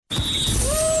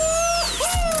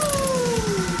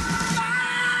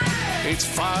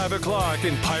It's 5 o'clock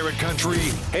in Pirate Country,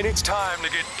 and it's time to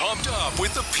get pumped up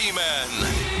with the P-Man.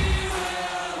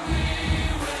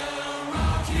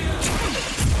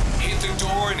 Hit the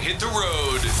door and hit the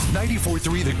road.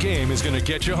 94.3 The Game is going to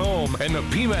get you home, and the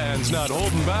P-Man's not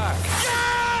holding back.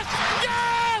 Yes!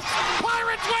 Yes!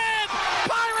 Pirates win!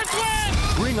 Pirates win!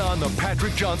 Bring on the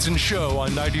Patrick Johnson Show on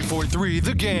 94.3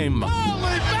 The Game.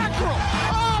 Holy mackerel!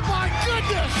 Oh, my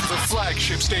goodness! The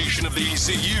flagship station of the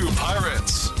ECU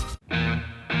Pirates.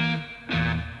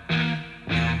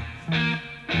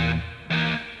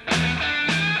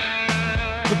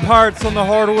 The Pirates on the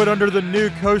hardwood under the new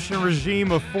coaching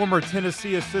regime of former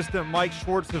Tennessee assistant Mike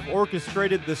Schwartz have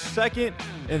orchestrated the second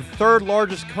and third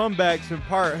largest comebacks in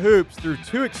Pirate hoops through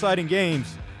two exciting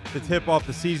games to tip off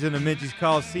the season in Minges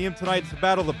Coliseum. Tonight it's the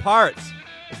Battle of the Pirates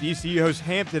as the ECU hosts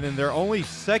Hampton in their only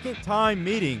second time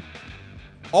meeting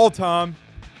all time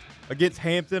against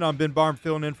Hampton. I'm Ben Barn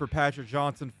filling in for Patrick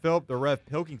Johnson. Philip, the ref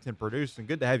Pilkington producing.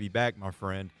 Good to have you back, my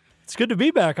friend. It's good to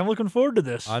be back. I'm looking forward to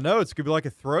this. I know. It's going to be like a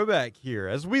throwback here.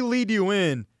 As we lead you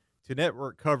in to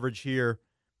network coverage here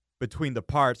between the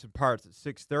Pirates and Pirates at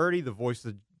 6:30, the voice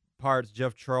of the Pirates,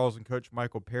 Jeff Charles, and Coach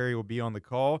Michael Perry will be on the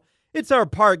call. It's our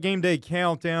Pirate Game Day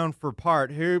countdown for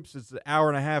Pirate Hoops. It's an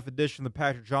hour-and-a-half edition of the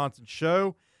Patrick Johnson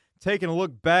Show. Taking a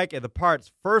look back at the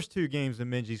Pirates' first two games in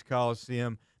Minges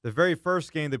Coliseum. The very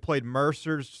first game, they played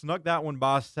Mercer, snuck that one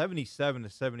by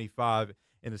 77-75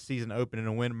 in the season opening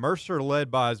a win. Mercer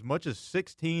led by as much as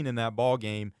 16 in that ball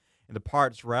game, and the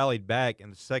Pirates rallied back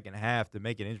in the second half to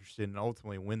make it interesting and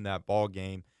ultimately win that ball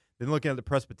game. Then looking at the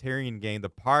Presbyterian game, the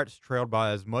Pirates trailed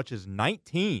by as much as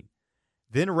 19,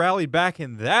 then rallied back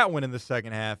in that one in the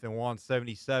second half and won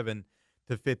 77-57.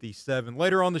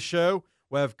 Later on the show,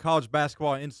 we'll have college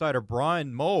basketball insider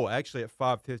Brian Mole actually at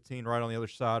 5:15 right on the other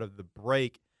side of the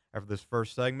break after this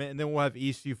first segment. And then we'll have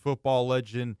ECU football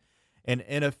legend and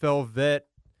NFL vet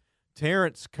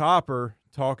Terrence Copper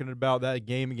talking about that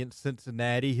game against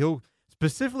Cincinnati. He'll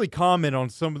specifically comment on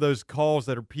some of those calls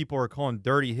that people are calling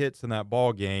dirty hits in that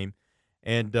ball game,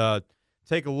 and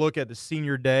take a look at the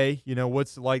senior day. You know,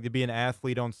 what's it like to be an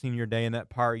athlete on senior day in that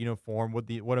Pirate uniform?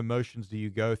 What emotions do you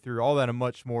go through? All that and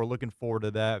much more. Looking forward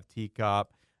to that with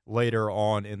T-Cop later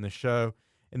on in the show.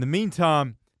 In the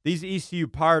meantime, these ECU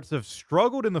Pirates have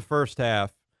struggled in the first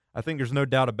half. I think there's no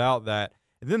doubt about that.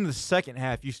 And then in the second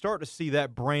half, you start to see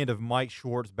that brand of Mike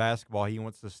Schwartz basketball he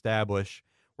wants to establish,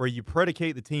 where you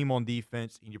predicate the team on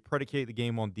defense and you predicate the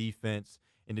game on defense,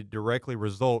 and it directly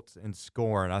results in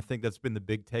scoring. I think that's been the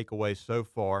big takeaway so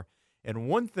far. And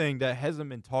one thing that hasn't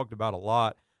been talked about a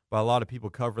lot by a lot of people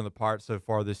covering the Pirates so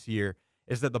far this year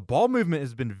is that the ball movement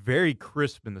has been very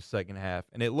crisp in the second half,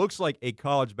 and it looks like a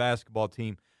college basketball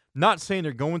team. Not saying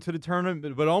they're going to the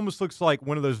tournament, but it almost looks like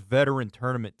one of those veteran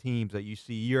tournament teams that you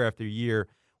see year after year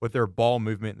with their ball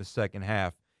movement in the second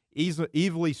half.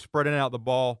 Easily spreading out the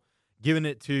ball, giving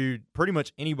it to pretty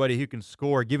much anybody who can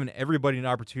score, giving everybody an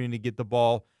opportunity to get the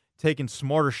ball, taking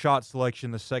smarter shot selection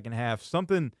in the second half.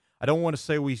 Something I don't want to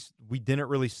say we didn't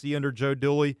really see under Joe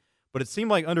Dooley, but it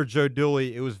seemed like under Joe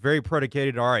Dooley it was very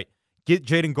predicated, all right, get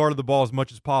Jaden Gardner the ball as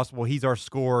much as possible, he's our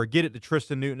scorer. Get it to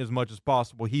Tristan Newton as much as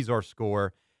possible, he's our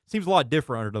scorer. Seems a lot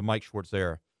different under the Mike Schwartz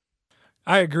era.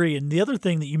 I agree. And the other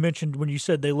thing that you mentioned when you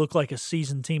said they look like a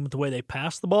seasoned team with the way they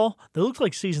pass the ball, they look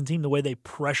like a seasoned team the way they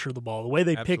pressure the ball, the way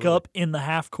they pick up in the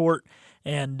half court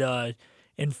and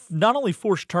not only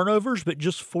force turnovers, but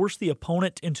just force the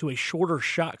opponent into a shorter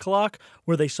shot clock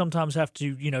where they sometimes have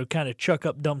to, kind of chuck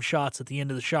up dumb shots at the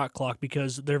end of the shot clock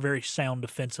because they're very sound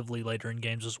defensively later in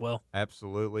games as well.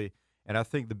 Absolutely. And I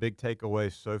think the big takeaway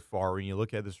so far, when you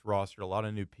look at this roster, a lot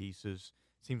of new pieces.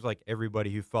 Seems like everybody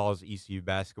who follows ECU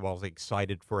basketball is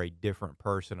excited for a different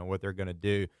person and what they're going to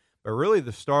do. But really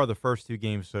the star of the first two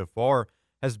games so far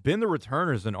has been the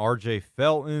returners in R.J.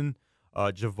 Felton,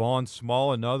 Javon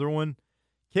Small, another one.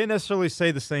 Can't necessarily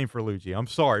say the same for Luigi. I'm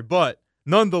sorry. But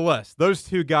nonetheless, those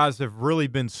two guys have really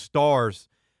been stars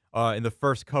in the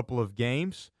first couple of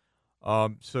games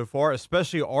so far,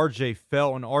 especially R.J.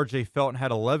 Felton. R.J. Felton had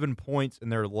 11 points in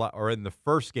the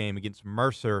first game against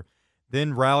Mercer,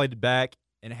 then rallied back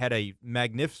and had a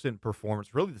magnificent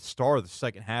performance, really the star of the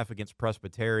second half against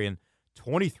Presbyterian.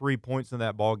 23 points in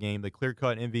that ball game, the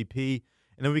clear-cut MVP.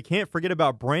 And then we can't forget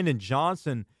about Brandon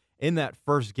Johnson in that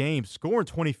first game, scoring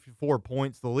 24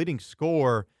 points, the leading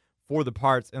scorer for the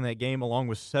Pirates in that game, along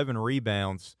with 7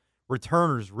 rebounds.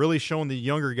 Returners really showing the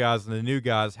younger guys and the new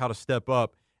guys how to step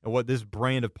up and what this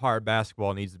brand of Pirate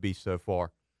basketball needs to be so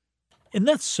far. And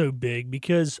that's so big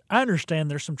because I understand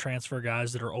there's some transfer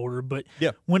guys that are older, but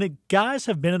Yeah. when guys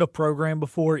have been at a program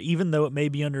before, even though it may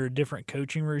be under a different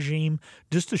coaching regime,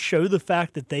 just to show the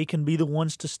fact that they can be the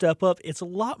ones to step up, it's a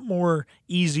lot more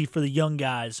easy for the young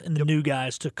guys and the new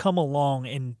guys to come along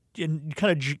and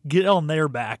kind of get on their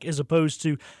back as opposed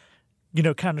to,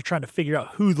 kind of trying to figure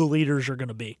out who the leaders are going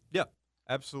to be. Yeah,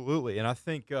 absolutely. And I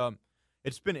think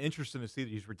it's been interesting to see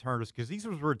these returners because these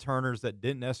were returners that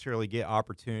didn't necessarily get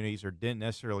opportunities or didn't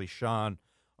necessarily shine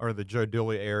under the Joe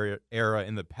Dooley era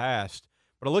in the past.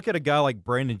 But I look at a guy like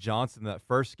Brandon Johnson in that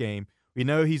first game. We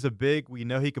know he's a big. We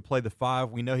know he could play the 5.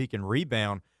 We know he can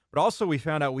rebound. But also we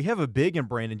found out we have a big in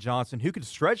Brandon Johnson who can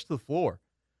stretch the floor,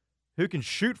 who can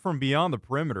shoot from beyond the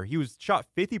perimeter. He was shot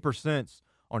 50%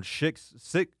 on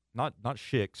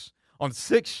on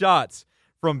 6 shots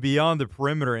from beyond the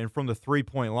perimeter and from the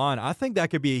three-point line. I think that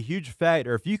could be a huge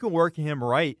factor. If you can work him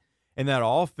right in that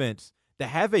offense, to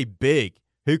have a big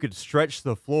who could stretch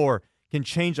the floor can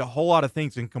change a whole lot of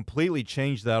things and completely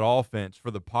change that offense for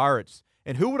the Pirates.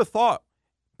 And who would have thought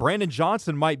Brandon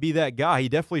Johnson might be that guy? He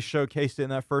definitely showcased it in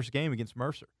that first game against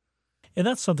Mercer. And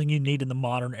that's something you need in the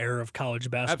modern era of college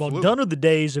basketball. Absolutely. Done are the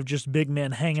days of just big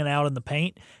men hanging out in the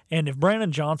paint. And if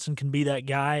Brandon Johnson can be that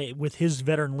guy with his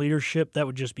veteran leadership, that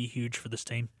would just be huge for this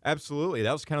team. Absolutely.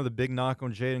 That was kind of the big knock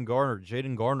on Jaden Gardner.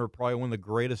 Jaden Gardner, probably one of the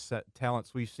greatest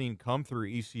talents we've seen come through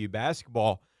ECU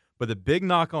basketball. But the big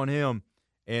knock on him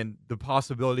and the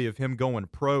possibility of him going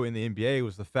pro in the NBA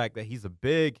was the fact that he's a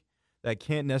big that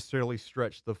can't necessarily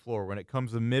stretch the floor. When it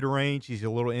comes to mid-range, he's a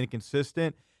little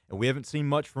inconsistent. And we haven't seen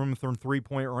much from him from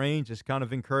three-point range. It's kind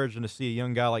of encouraging to see a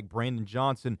young guy like Brandon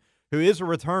Johnson, who is a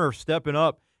returner, stepping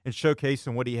up and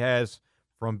showcasing what he has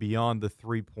from beyond the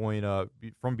three-point,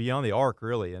 from beyond the arc,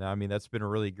 really. And, I mean, that's been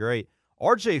really great.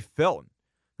 R.J. Felton,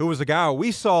 who was a guy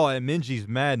we saw at Minji's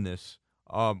Madness,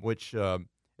 which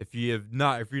if you're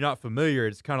not familiar,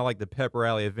 it's kind of like the pep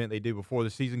rally event they do before the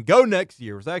season. Go next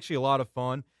year. It was actually a lot of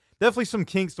fun. Definitely some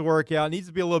kinks to work out. It needs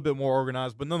to be a little bit more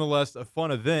organized, but nonetheless, a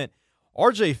fun event.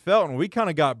 R.J. Felton, we kind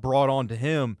of got brought on to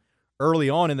him early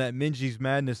on in that Minji's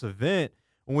Madness event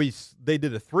when they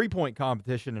did a three-point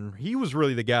competition, and he was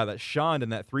really the guy that shined in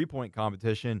that three-point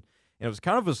competition. And it was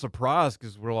kind of a surprise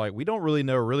because we're like, we don't really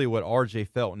know really what R.J.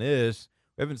 Felton is.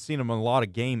 We haven't seen him in a lot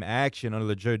of game action under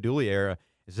the Joe Dooley era.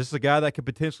 Is this a guy that could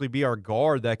potentially be our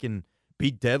guard that can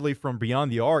be deadly from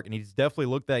beyond the arc? And he's definitely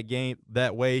looked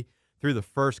that way through the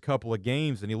first couple of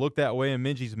games, and he looked that way in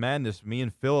Minji's Madness. Me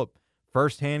and Philip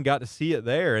firsthand got to see it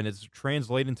there, and it's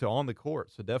translating to on the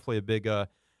court. So definitely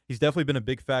he's definitely been a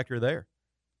big factor there.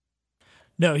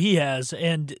 No, he has,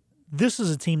 and this is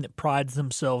a team that prides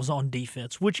themselves on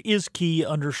defense, which is key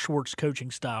under Schwartz's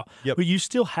coaching style. Yep. But you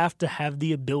still have to have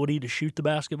the ability to shoot the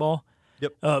basketball.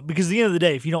 Yep. Because at the end of the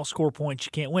day, if you don't score points,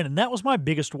 you can't win. And that was my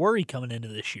biggest worry coming into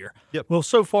this year. Yep. Well,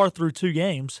 so far through 2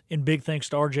 games, and big thanks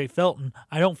to R.J. Felton,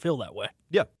 I don't feel that way.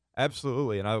 Yeah,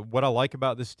 absolutely. And what I like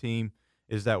about this team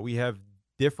is that we have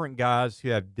different guys who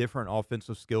have different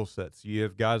offensive skill sets. You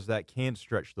have guys that can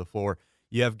stretch the floor.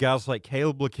 You have guys like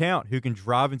Caleb LeCount who can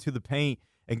drive into the paint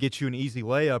and get you an easy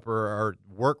layup or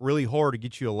work really hard to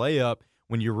get you a layup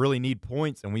when you really need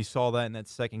points. And we saw that in that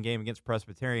second game against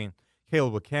Presbyterian.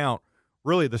 Caleb LeCount,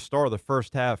 really the star of the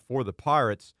first half for the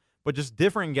Pirates, but just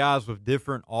different guys with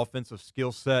different offensive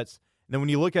skill sets. And then when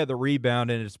you look at the rebound,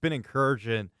 and it's been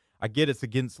encouraging, I get it's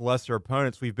against lesser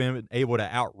opponents. We've been able to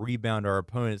out-rebound our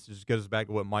opponents. It just goes back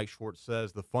to what Mike Schwartz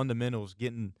says, the fundamentals,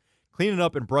 cleaning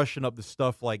up and brushing up the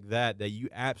stuff like that you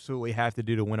absolutely have to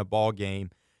do to win a ball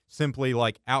game, simply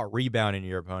like out-rebounding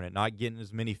your opponent, not getting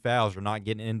as many fouls or not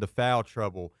getting into foul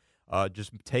trouble,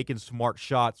 just taking smart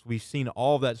shots. We've seen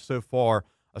all that so far,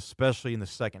 especially in the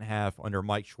second half under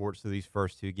Mike Schwartz through these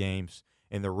first 2 games,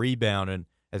 and the rebounding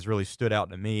has really stood out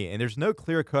to me. And there's no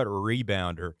clear-cut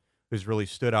rebounder who's really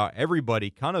stood out. Everybody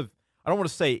kind of, I don't want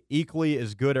to say equally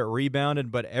as good at rebounding,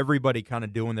 but everybody kind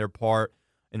of doing their part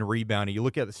in rebounding. You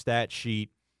look at the stat sheet,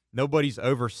 nobody's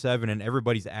over 7, and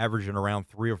everybody's averaging around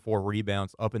 3 or 4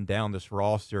 rebounds up and down this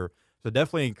roster. So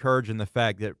definitely encouraging the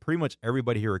fact that pretty much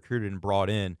everybody here recruited and brought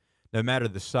in, no matter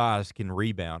the size, can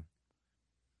rebound.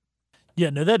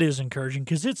 Yeah, no, that is encouraging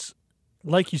because it's,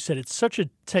 like you said, it's such a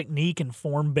technique and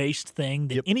form-based thing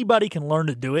that anybody can learn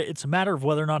to do it. It's a matter of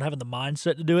whether or not having the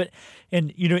mindset to do it.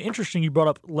 And, interesting you brought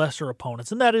up lesser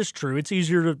opponents, and that is true. It's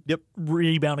easier to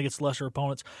rebound against lesser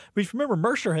opponents. But if you remember,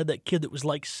 Mercer had that kid that was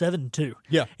like 7'2".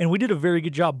 Yeah. And we did a very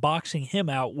good job boxing him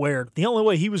out where the only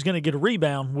way he was going to get a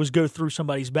rebound was go through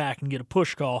somebody's back and get a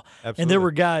push call. Absolutely. And there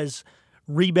were guys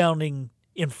rebounding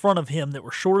in front of him that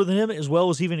were shorter than him, as well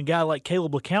as even a guy like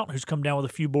Caleb LeCount, who's come down with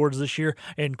a few boards this year.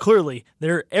 And clearly,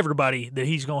 everybody that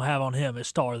he's going to have on him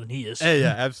is taller than he is. Hey,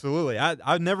 yeah, absolutely.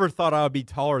 I never thought I would be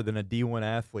taller than a D1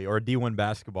 athlete or a D1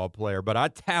 basketball player, but I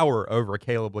tower over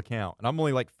Caleb LeCount, and I'm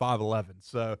only like 5'11",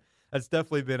 so that's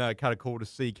definitely been kind of cool to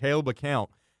see. Caleb LeCount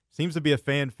seems to be a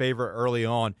fan favorite early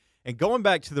on. And going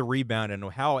back to the rebound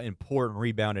and how important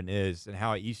rebounding is and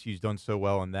how ECU's done so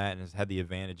well in that and has had the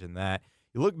advantage in that,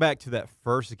 you look back to that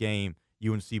first game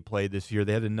UNC played this year.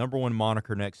 They had the number one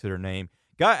moniker next to their name,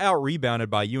 got out-rebounded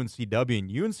by UNCW,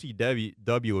 and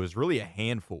UNCW was really a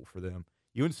handful for them.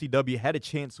 UNCW had a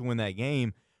chance to win that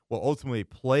game, will ultimately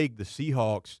plague the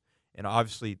Seahawks, and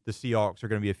obviously the Seahawks are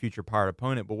going to be a future Pirate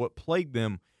opponent, but what plagued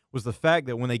them was the fact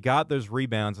that when they got those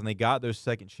rebounds and they got those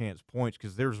second chance points,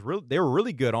 because they were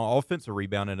really good on offensive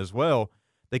rebounding as well,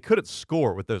 they couldn't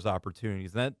score with those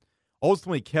opportunities. That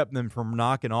ultimately kept them from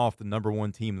knocking off the number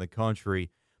one team in the country.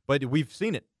 But we've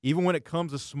seen it. Even when it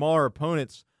comes to smaller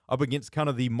opponents up against kind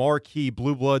of the marquee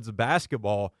blue bloods of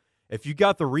basketball, if you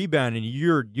got the rebound and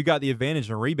you got the advantage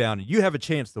in rebounding, you have a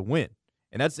chance to win.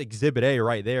 And that's Exhibit A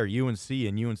right there, UNC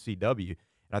and UNCW. And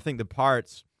I think the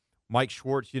Pirates, Mike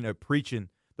Schwartz, preaching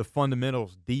the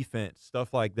fundamentals, defense,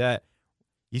 stuff like that.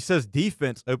 He says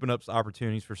defense opens up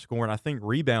opportunities for scoring. I think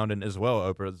rebounding as well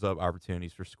opens up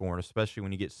opportunities for scoring, especially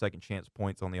when you get second chance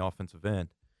points on the offensive end.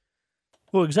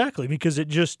 Well, exactly, because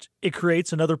it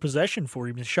creates another possession for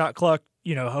you. The shot clock,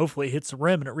 hopefully hits the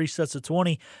rim and it resets to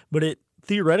 20, but it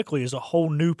theoretically is a whole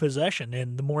new possession.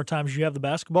 And the more times you have the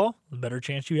basketball, the better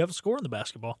chance you have of scoring the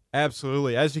basketball.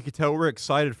 Absolutely. As you can tell, we're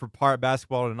excited for Pirate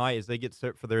basketball tonight as they get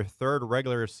set for their third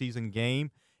regular season game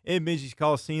in Minges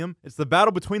Coliseum. It's the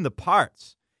battle between the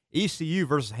Pirates, ECU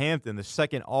versus Hampton, the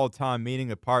second all-time meeting.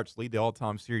 The Pirates lead the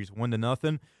all-time series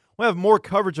 1-0. We'll have more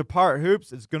coverage of Pirate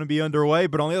hoops. It's going to be underway,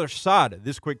 but on the other side of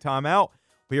this quick timeout,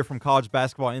 we'll hear from college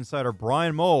basketball insider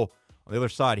Brian Mole on the other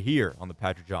side here on the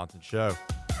Patrick Johnson Show.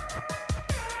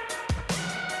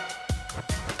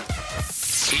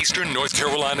 Eastern North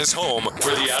Carolina's home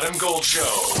for the Adam Gold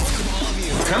Show.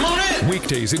 Come on in.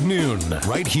 Weekdays at noon,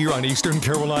 right here on Eastern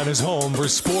Carolina's home for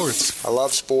sports. I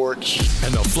love sports.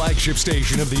 And the flagship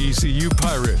station of the ECU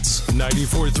Pirates,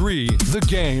 94.3 The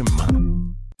Game.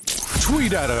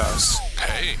 Tweet at us.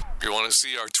 Hey, you want to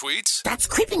see our tweets? That's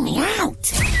creeping me out.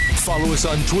 Follow us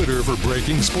on Twitter for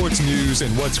breaking sports news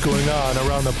and what's going on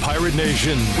around the Pirate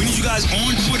Nation. We need you guys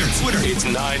on Twitter. It's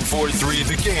 943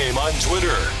 The Game on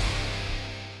Twitter.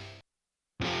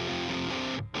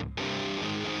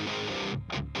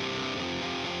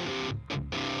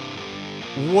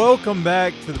 Welcome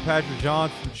back to the Patrick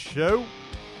Johnson Show.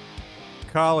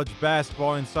 College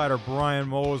basketball insider Brian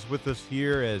Mole is with us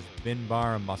here as Ben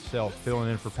Byron and myself filling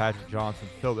in for Patrick Johnson,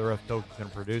 Phil the Ref Pilkington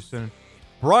producing.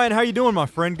 Brian, how you doing, my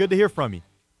friend? Good to hear from you.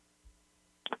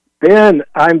 Ben,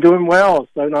 I'm doing well.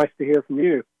 So nice to hear from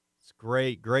you. It's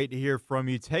great to hear from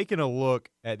you. Taking a look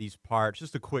at these Pirates,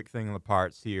 just a quick thing on the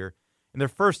Pirates here. In their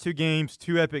first two games,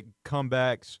 two epic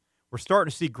comebacks. We're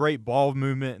starting to see great ball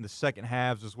movement in the second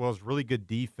halves as well as really good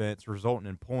defense resulting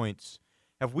in points.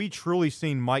 Have we truly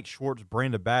seen Mike Schwartz'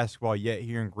 brand of basketball yet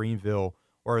here in Greenville,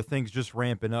 or are things just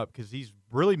ramping up? Because he's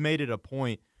really made it a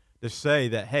point to say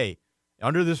that, hey,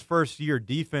 under this first year,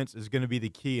 defense is going to be the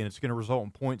key and it's going to result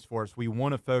in points for us. We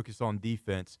want to focus on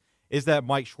defense. Is that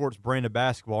Mike Schwartz' brand of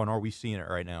basketball, and are we seeing it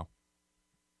right now?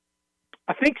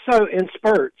 I think so in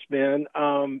spurts, Ben.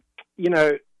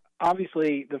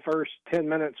 Obviously the first 10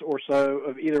 minutes or so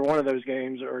of either one of those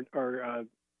games are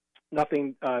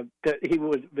nothing that he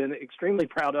would have been extremely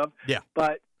proud of. Yeah.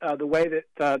 But the way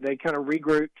that they kind of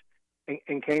regrouped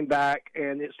and came back,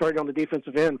 and it started on the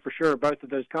defensive end for sure, both of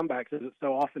those comebacks, as it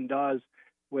so often does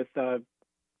with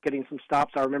getting some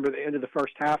stops. I remember the end of the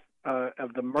first half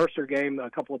of the Mercer game,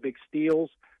 a couple of big steals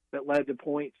that led to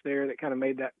points there that kind of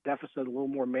made that deficit a little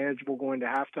more manageable going to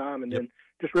halftime, and then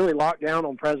just really locked down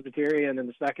on Presbyterian in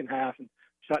the second half and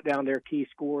shut down their key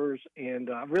scorers. And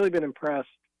I've really been impressed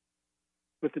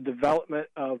with the development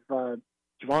of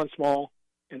Javon Small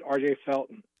and R.J.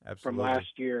 Felton. Absolutely. From last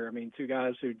year. I mean, two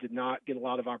guys who did not get a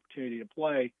lot of opportunity to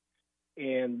play,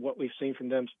 and what we've seen from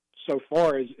them so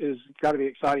far is got to be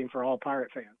exciting for all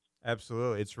Pirate fans.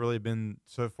 Absolutely. It's really been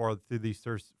so far through these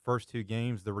first two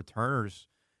games, the returners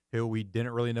who we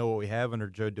didn't really know what we have under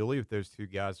Joe Dooley with those two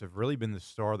guys have really been the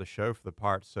star of the show for the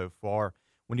Pirates so far.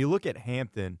 When you look at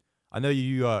Hampton, I know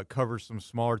you cover some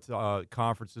smaller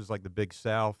conferences like the Big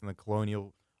South and the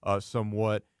Colonial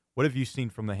somewhat. What have you seen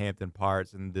from the Hampton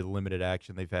Pirates and the limited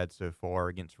action they've had so far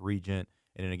against Regent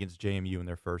and then against JMU in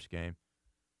their first game?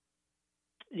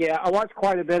 Yeah, I watched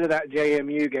quite a bit of that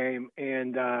JMU game,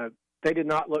 and they did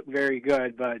not look very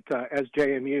good. But as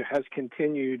JMU has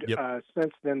continued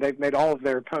since then, they've made all of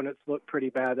their opponents look pretty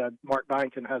bad. Mark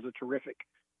Byington has a terrific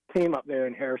team up there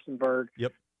in Harrisonburg.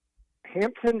 Yep.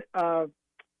 Hampton, they're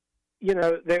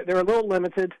a little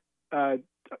limited.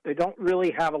 They don't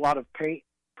really have a lot of paint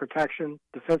protection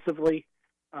defensively.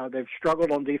 They've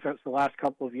struggled on defense the last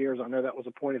couple of years. I know that was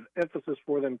a point of emphasis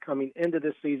for them coming into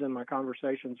this season. My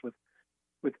conversations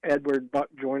with Edward Buck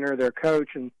Joyner, their coach,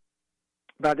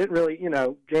 but I didn't really,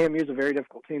 JMU is a very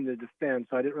difficult team to defend,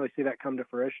 so I didn't really see that come to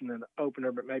fruition in the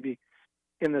opener. But maybe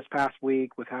in this past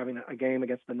week, with having a game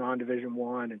against the non-Division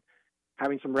I and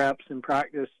having some reps in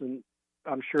practice, and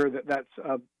I'm sure that's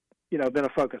been a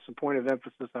focus, a point of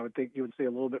emphasis. I would think you would see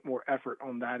a little bit more effort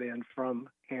on that end from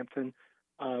Hampton.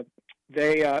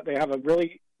 They have a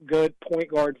really good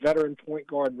veteran point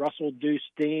guard, Russell Deuce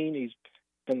Dean. He's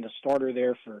been the starter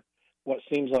there for what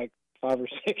seems like 5 or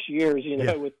 6 years,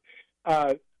 with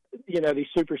these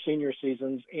super senior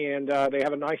seasons. And they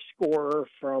have a nice scorer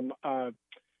from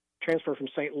transfer from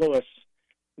St. Louis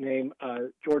named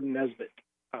Jordan Nesbitt.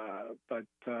 But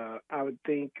I would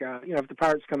think, if the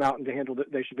Pirates come out and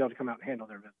they should be able to come out and handle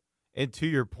their business. And to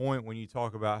your point, when you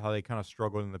talk about how they kind of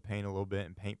struggled in the paint a little bit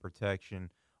and paint protection,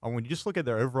 when you just look at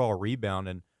their overall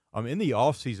rebounding, in the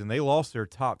offseason, they lost their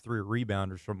top 3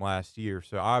 rebounders from last year.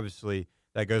 So obviously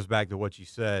that goes back to what you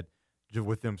said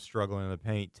with them struggling in the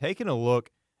paint. Taking a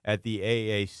look at the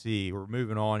AAC, we're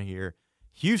moving on here.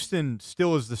 Houston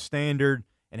still is the standard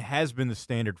and has been the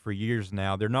standard for years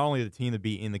now. They're not only the team to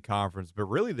beat in the conference, but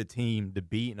really the team to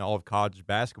beat in all of college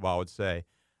basketball, I would say.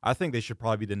 I think they should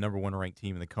probably be the number 1 ranked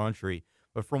team in the country.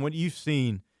 But from what you've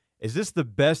seen, is this the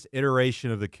best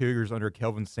iteration of the Cougars under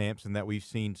Kelvin Sampson that we've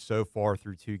seen so far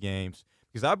through 2 games?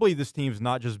 Because I believe this team's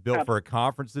not just built for a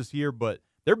conference this year, but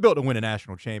they're built to win a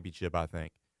national championship, I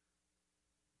think.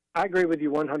 I agree with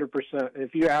you 100%.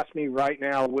 If you ask me right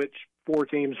now which 4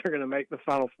 teams are going to make the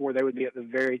Final Four, they would be at the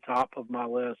very top of my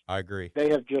list. I agree. They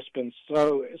have just been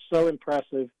so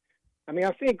impressive. I mean,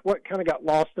 I think what kind of got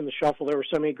lost in the shuffle, there were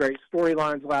so many great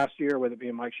storylines last year, whether it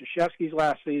be Mike Krzyzewski's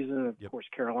last season, of course,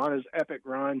 Carolina's epic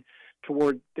run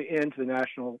toward the end to the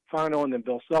national final, and then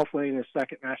Bill Self winning his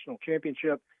 2nd national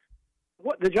championship.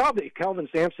 What the job that Kelvin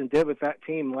Sampson did with that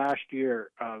team last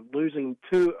year, losing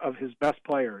 2 of his best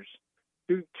players,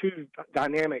 two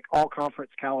dynamic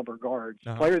all-conference caliber guards,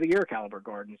 player of the year caliber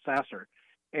guard in Sasser,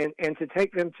 and to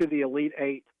take them to the Elite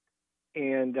 8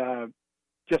 and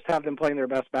just have them playing their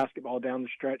best basketball down the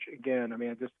stretch again. I mean,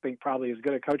 I just think probably as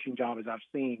good a coaching job as I've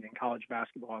seen in college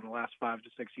basketball in the last 5 to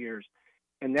 6 years.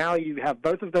 And now you have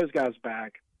both of those guys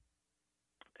back,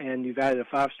 and you've added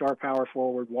a 5-star power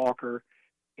forward, Walker,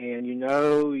 and you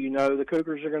know the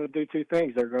Cougars are going to do 2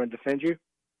 things. They're going to defend you,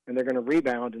 and they're going to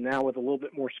rebound. And now with a little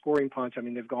bit more scoring punch, I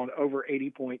mean, they've gone over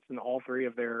 80 points in all 3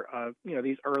 of their,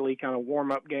 these early kind of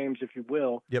warm-up games, if you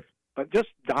will. Yep. But just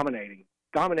dominating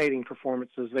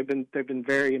performances. They've been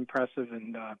very impressive,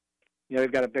 and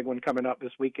they've got a big one coming up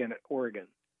this weekend at Oregon.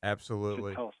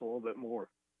 Absolutely. Should tell us a little bit more.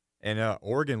 And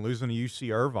Oregon losing to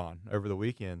UC Irvine over the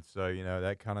weekend, so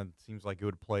that kind of seems like it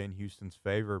would play in Houston's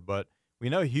favor. But we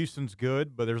know Houston's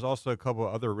good, but there's also a couple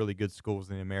of other really good schools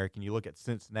in the American. You look at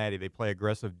Cincinnati; they play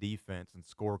aggressive defense and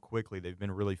score quickly. They've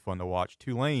been really fun to watch.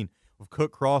 Tulane with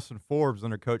Cook, Cross, and Forbes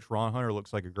under Coach Ron Hunter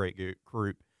looks like a great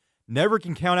group. Never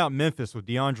can count out Memphis with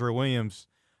DeAndre Williams.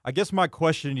 I guess my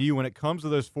question to you, when it comes to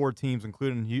those 4 teams,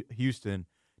 including Houston,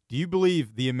 do you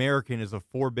believe the American is a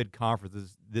 4-bid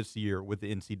conference this year with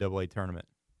the NCAA tournament?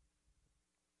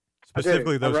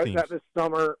 Specifically those teams. I wrote that this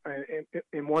summer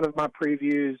in one of my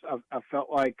previews. I felt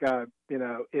like,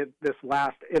 this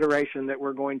last iteration that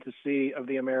we're going to see of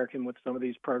the American with some of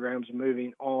these programs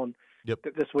moving on,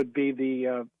 that this would be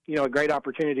the, a great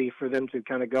opportunity for them to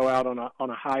kind of go out on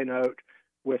a high note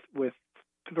with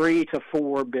 3 to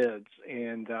 4 bids.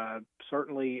 And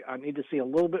certainly I need to see a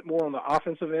little bit more on the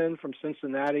offensive end from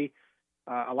Cincinnati.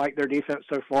 I like their defense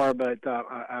so far, but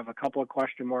I have a couple of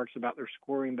question marks about their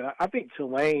scoring. But I think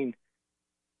Tulane,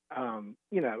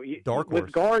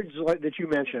 with guards that you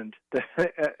mentioned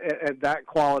at that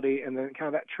quality, and then kind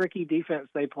of that tricky defense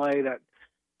they play, that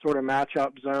sort of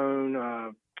matchup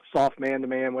zone, soft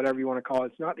man-to-man, whatever you want to call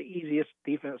it. It's not the easiest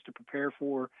defense to prepare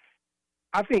for.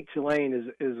 I think Tulane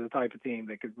is the type of team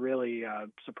that could really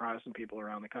surprise some people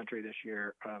around the country this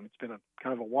year. It's been a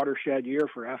kind of a watershed year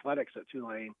for athletics at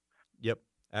Tulane. Yep,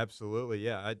 absolutely.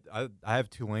 Yeah, I have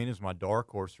Tulane as my dark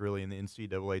horse really in the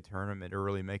NCAA tournament to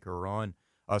really make a run,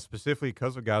 specifically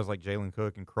because of guys like Jalen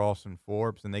Cook and Cross and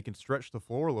Forbes, and they can stretch the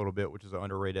floor a little bit, which is an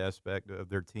underrated aspect of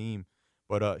their team.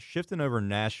 But shifting over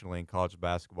nationally in college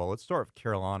basketball, let's start with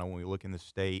Carolina when we look in the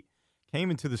state.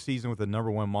 came into the season with a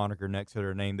number 1 moniker next to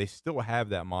their name. They still have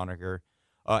that moniker.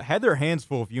 Had their hands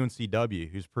full with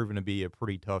UNCW, who's proven to be a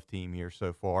pretty tough team here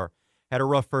so far. Had a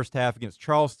rough first half against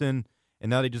Charleston, and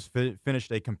now they just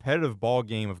finished a competitive ball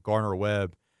game of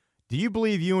Gardner-Webb. Do you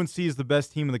believe UNC is the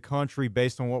best team in the country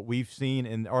based on what we've seen,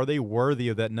 and are they worthy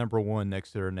of that number 1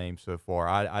 next to their name so far?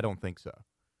 I don't think so.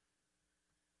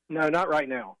 No, not right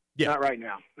now. Yeah. Not right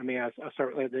now. I mean, I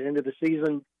certainly at the end of the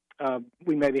season,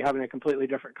 we may be having a completely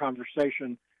different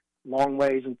conversation long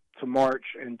ways into March,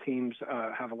 and teams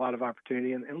have a lot of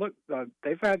opportunity. And look,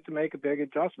 they've had to make a big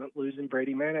adjustment losing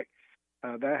Brady Manick.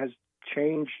 That has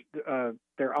changed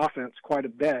their offense quite a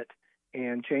bit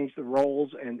and changed the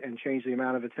roles and changed the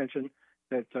amount of attention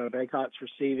that Baycott's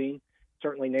receiving.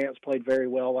 Certainly Nance played very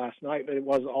well last night, but it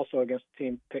was also against a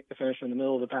team picked to finish in the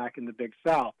middle of the pack in the Big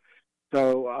South.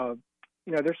 So,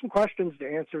 there's some questions to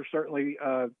answer certainly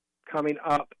coming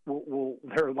up.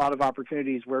 There are a lot of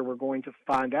opportunities where we're going to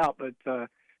find out, but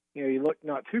you look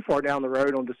not too far down the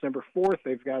road on December 4th,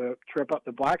 they've got a trip up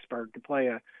to Blacksburg to play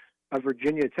a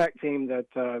Virginia Tech team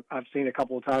that I've seen a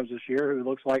couple of times this year who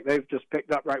looks like they've just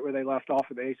picked up right where they left off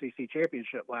at the ACC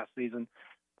championship last season.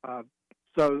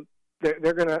 So they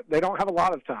don't have a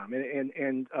lot of time,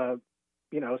 and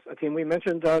a team we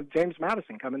mentioned, James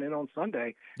Madison coming in on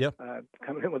Sunday. Yep.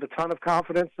 Coming in with a ton of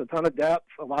confidence, a ton of depth,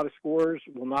 a lot of scores,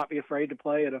 will not be afraid to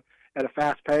play at a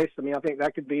fast pace. I mean, I think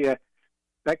that could be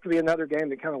another game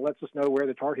that kind of lets us know where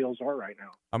the Tar Heels are right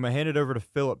now. I'm going to hand it over to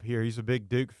Philip here. He's a big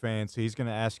Duke fan, so he's going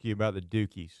to ask you about the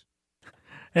Dukies.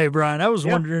 Hey, Brian, I was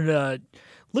wondering,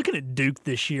 looking at Duke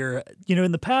this year,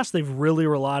 in the past they've really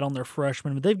relied on their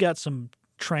freshmen, but they've got some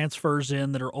transfers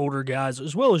in that are older guys,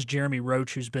 as well as Jeremy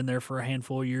Roach, who's been there for a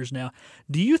handful of years now.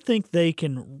 Do you think they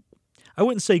can, I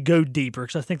wouldn't say go deeper,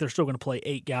 because I think they're still going to play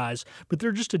 8 guys, but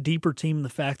they're just a deeper team in the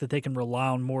fact that they can rely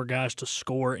on more guys to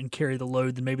score and carry the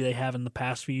load than maybe they have in the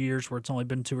past few years where it's only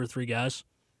been 2 or 3 guys?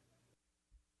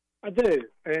 I do.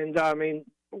 And,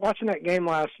 watching that game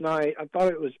last night, I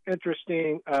thought it was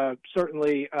interesting.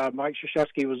 Certainly, Mike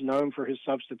Krzyzewski was known for his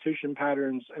substitution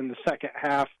patterns in the second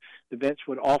half. The bench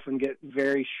would often get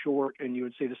very short, and you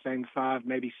would see the same 5,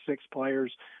 maybe 6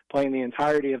 players playing the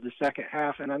entirety of the second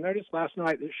half. And I noticed last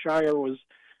night that Shire was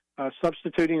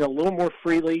substituting a little more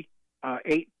freely.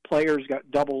 8 players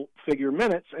got double-figure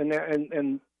minutes,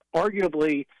 and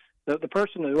arguably the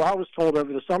person who I was told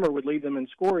over the summer would lead them in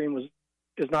scoring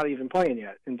is not even playing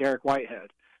yet, in Derek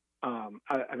Whitehead.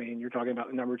 You're talking about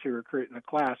the number 2 recruit in the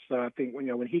class. So I think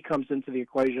when he comes into the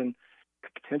equation,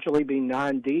 could potentially be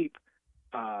 9 deep.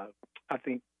 I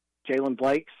think Jalen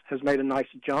Blakes has made a nice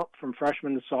jump from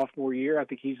freshman to sophomore year. I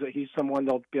think he's someone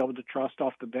they'll be able to trust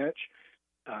off the bench.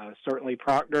 Certainly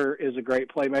Proctor is a great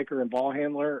playmaker and ball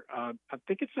handler. I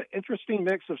think it's an interesting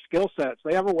mix of skill sets.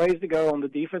 They have a ways to go on the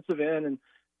defensive end and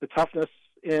the toughness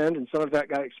end, and some of that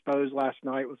got exposed last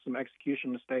night with some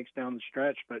execution mistakes down the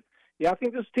stretch. But yeah, I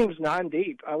think this team's 9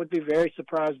 deep. I would be very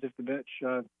surprised if the bench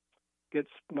gets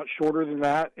much shorter than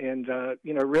that, and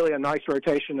really a nice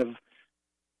rotation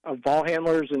of ball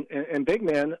handlers and big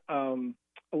men.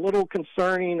 A little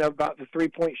concerning about the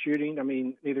 3-point shooting. I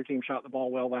mean, neither team shot the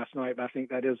ball well last night, but I think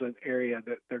that is an area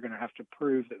that they're going to have to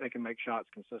prove that they can make shots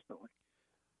consistently.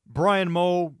 Brian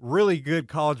Mole, really good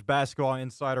college basketball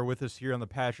insider with us here on the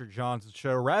Patrick Johnson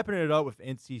Show. Wrapping it up with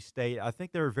NC State, I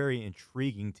think they're a very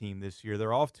intriguing team this year.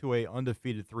 They're off to a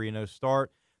undefeated 3-0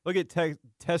 start. They'll get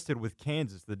tested with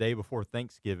Kansas the day before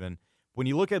Thanksgiving. When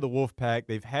you look at the Wolfpack,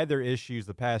 they've had their issues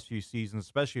the past few seasons,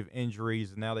 especially with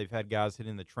injuries, and now they've had guys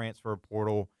hitting the transfer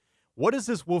portal. What is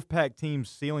this Wolfpack team's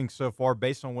ceiling so far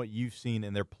based on what you've seen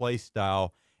in their play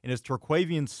style? And is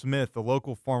Terquavian Smith, the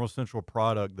local Farmville Central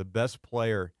product, the best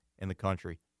player in the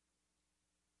country?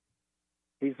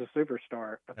 He's a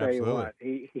superstar. I'll tell you what,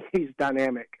 he's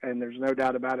dynamic, and there's no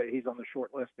doubt about it. He's on the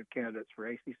short list of candidates for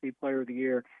ACC Player of the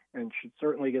Year and should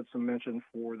certainly get some mention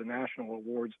for the national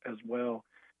awards as well.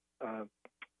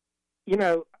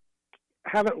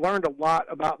 Haven't learned a lot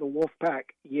about the Wolfpack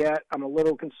yet. I'm a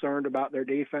little concerned about their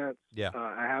defense. Yeah.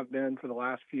 I have been for the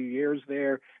last few years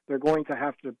there. They're going to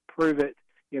have to prove it,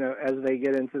 as they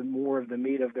get into more of the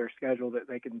meat of their schedule, that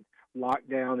they can lock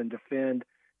down and defend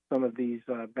some of these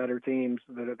better teams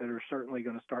that are certainly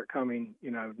going to start coming,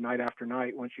 night after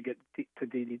night once you get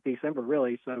to December,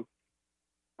 really. So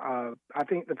I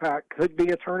think the Pack could be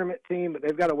a tournament team, but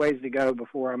they've got a ways to go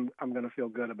before I'm going to feel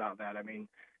good about that. I mean,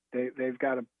 they've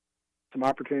got some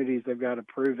opportunities. They've got to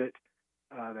prove it.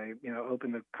 They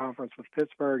opened the conference with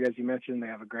Pittsburgh, as you mentioned. They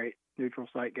have a great neutral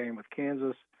site game with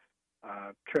Kansas.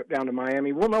 Trip down to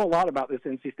Miami. We'll know a lot about this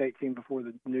NC State team before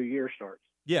the new year starts.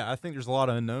 Yeah, I think there's a lot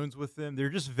of unknowns with them. They're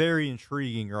just very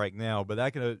intriguing right now, but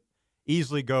that could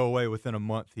easily go away within a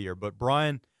month here. But,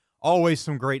 Brian, always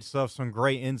some great stuff, some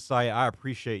great insight. I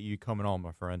appreciate you coming on,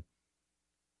 my friend.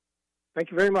 Thank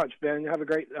you very much, Ben. Have a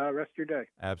great rest of your day.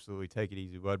 Absolutely. Take it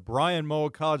easy, bud. Brian Mull,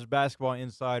 college basketball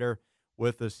insider,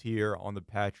 with us here on the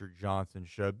Patrick Johnson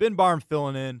Show. Ben Barham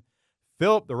filling in.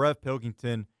 Philip the Rev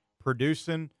Pilkington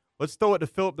producing. Let's throw it to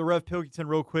Philip the Rev Pilkington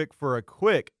real quick for a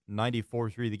quick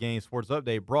 94.3 The Game Sports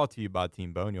Update brought to you by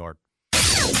Team Boneyard.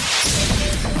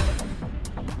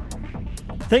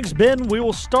 Thanks, Ben. We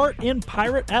will start in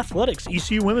Pirate Athletics.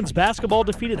 ECU women's basketball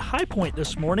defeated High Point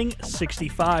this morning,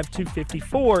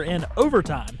 65-54 in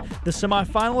overtime. The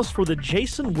semifinalist for the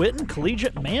Jason Witten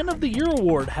Collegiate Man of the Year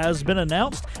Award has been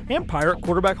announced, and Pirate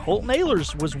quarterback Holton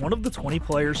Ahlers was one of the 20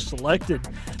 players selected.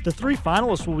 The 3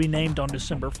 finalists will be named on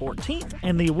December 14th,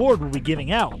 and the award will be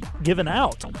given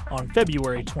out on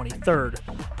February 23rd.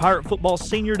 Pirate football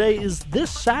senior day is this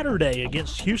Saturday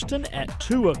against Houston at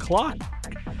 2 o'clock.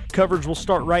 Coverage will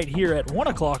start right here at 1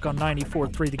 o'clock on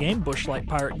 94.3 The Game. Busch Light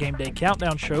Pirate Game Day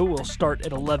Countdown Show will start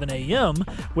at 11 a.m.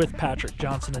 with Patrick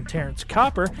Johnson and Terrence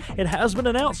Copper. It has been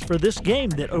announced for this game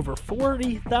that over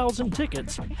 40,000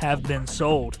 tickets have been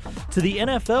sold. To the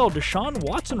NFL, Deshaun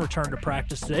Watson returned to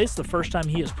practice today. It's the first time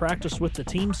he has practiced with the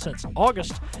team since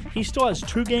August. He still has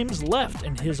 2 games left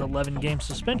in his 11-game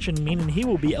suspension, meaning he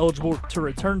will be eligible to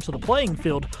return to the playing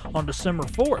field on December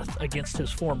 4th against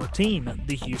his former team,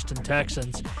 the Houston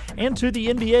Texans. And to the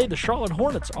NBA, the Charlotte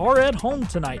Hornets are at home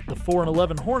tonight. The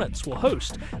 4-11 Hornets will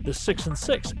host the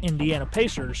 6-6 Indiana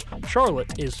Pacers.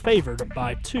 Charlotte is favored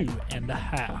by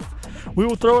 2.5. We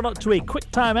will throw it up to a quick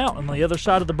timeout. On the other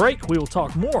side of the break, we will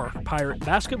talk more Pirate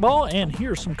basketball and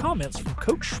hear some comments from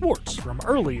Coach Schwartz from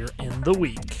earlier in the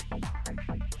week.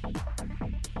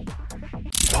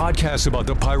 Podcasts about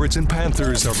the Pirates and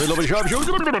Panthers are available. Sorry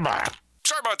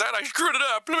about that. I screwed it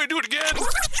up. Let me do it again.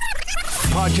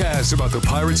 Podcasts about the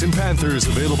Pirates and Panthers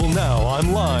available now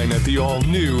online at the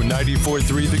all-new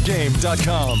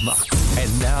 943thegame.com.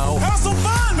 And now, Have some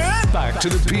fun, man! back to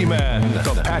the P-Man,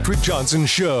 the Patrick Johnson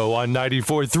Show on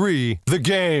 94.3 The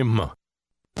Game.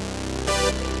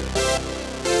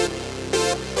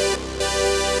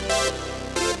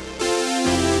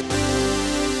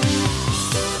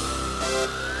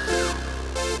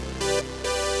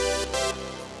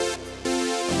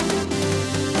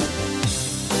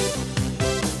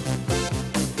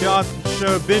 Johnson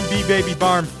Show, Ben B. Baby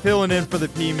Barn filling in for the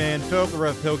P-Man, Philip the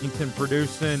Rev Pilkington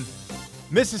producing.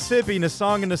 Mississippi,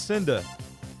 Nasong and Nacinda,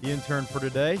 the intern for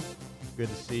today. Good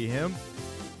to see him.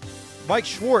 Mike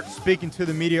Schwartz speaking to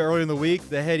the media earlier in the week,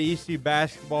 the head ECU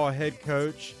basketball head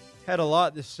coach, had a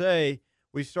lot to say.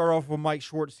 We start off with Mike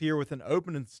Schwartz here with an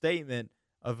opening statement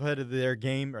ahead of their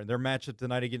game or their matchup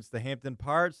tonight against the Hampton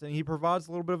Pirates, and he provides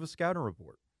a little bit of a scouting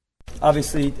report.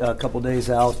 Obviously, a couple days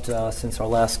out since our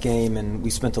last game, and we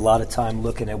spent a lot of time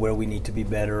looking at where we need to be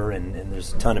better, and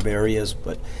there's a ton of areas,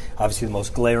 but obviously the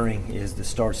most glaring is the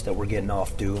starts that we're getting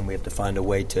off to, and we have to find a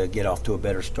way to get off to a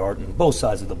better start on both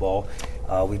sides of the ball.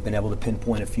 We've been able to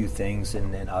pinpoint a few things,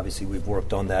 and obviously we've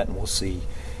worked on that, and we'll see.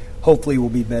 Hopefully we'll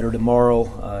be better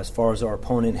tomorrow. As far as our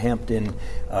opponent, Hampton,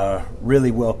 really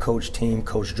well-coached team.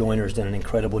 Coach Joyner's done an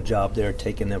incredible job there,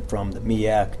 taking them from the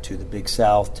MEAC to the Big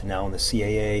South to now in the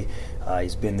CAA.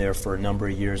 He's been there for a number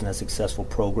of years and has successful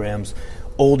programs.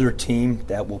 Older team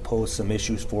that will pose some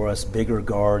issues for us. Bigger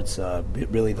guards,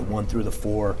 really the 1 through the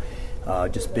 4.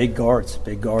 Just big guards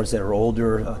that are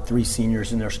older. 3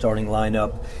 seniors in their starting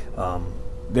lineup.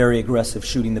 Very aggressive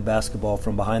shooting the basketball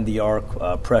from behind the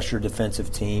arc, pressure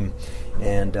defensive team,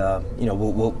 and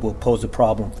will pose a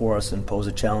problem for us and pose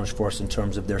a challenge for us in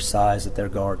terms of their size at their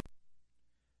guard.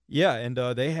 Yeah, and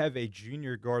they have a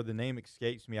junior guard. The name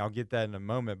escapes me. I'll get that in a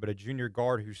moment. But a junior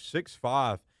guard who's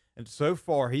 6'5", and so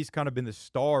far he's kind of been the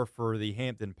star for the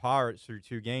Hampton Pirates through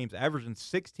 2 games, averaging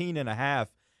 16.5.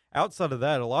 Outside of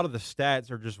that, a lot of the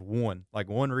stats are just 1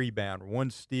 rebound, 1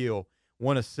 steal,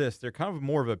 1 assist. They're kind of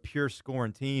more of a pure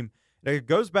scoring team. And it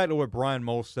goes back to what Brian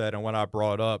Mull said and what I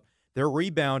brought up. They're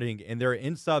rebounding, and they're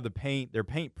inside the paint. Their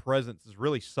paint presence has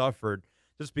really suffered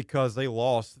just because they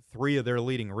lost 3 of their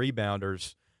leading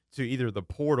rebounders to either the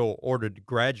portal or to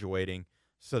graduating.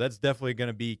 So that's definitely going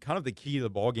to be kind of the key to the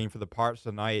ball game for the Pirates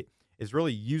tonight, is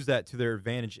really use that to their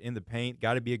advantage in the paint.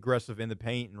 Got to be aggressive in the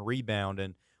paint and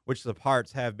rebounding, which the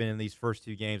Pirates have been in these first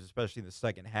 2 games, especially in the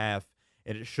second half,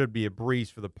 and it should be a breeze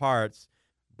for the Pirates.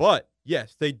 But,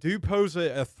 yes, they do pose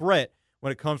a threat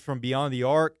when it comes from beyond the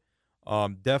arc.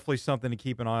 Definitely something to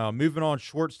keep an eye on. Moving on,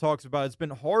 Schwartz talks about it's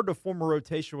been hard to form a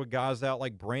rotation with guys out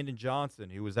like Brandon Johnson,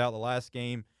 who was out the last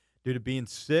game due to being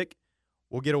sick.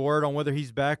 We'll get a word on whether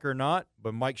he's back or not,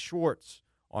 but Mike Schwartz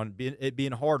on it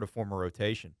being hard to form a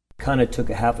rotation. kind of took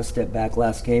a half a step back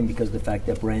last game because of the fact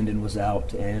that Brandon was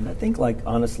out. And I think, like,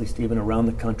 honestly, Stephen, around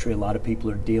the country, a lot of people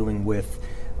are dealing with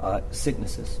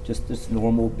sicknesses, just this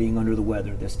normal being under the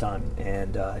weather this time.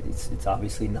 And it's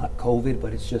obviously not COVID,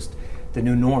 but it's just the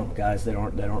new norm, guys that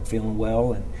aren't feeling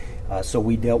well. And so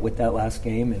we dealt with that last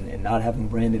game, and not having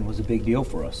Brandon was a big deal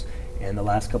for us. And the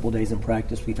last couple of days in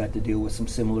practice, we've had to deal with some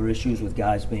similar issues with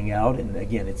guys being out. And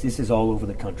again, this is all over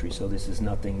the country, so this is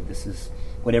nothing. This is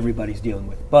what everybody's dealing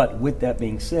with. But with that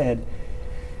being said,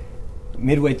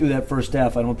 midway through that first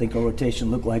half, I don't think our rotation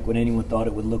looked like what anyone thought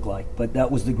it would look like. But that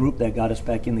was the group that got us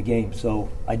back in the game. So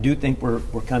I do think we're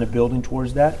kind of building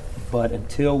towards that. But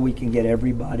until we can get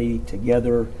everybody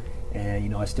together,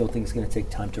 and I still think it's going to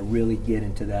take time to really get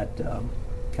into that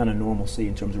kind of normalcy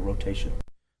in terms of rotation.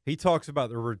 He talks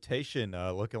about the rotation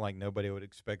looking like nobody would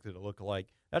expect it to look like.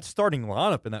 That starting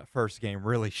lineup in that first game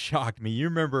really shocked me. You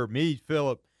remember me,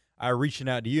 Philip, reaching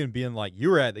out to you and being like, you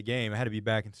were at the game. I had to be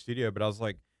back in the studio, but I was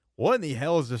like, what in the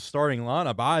hell is this starting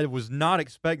lineup? I was not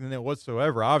expecting it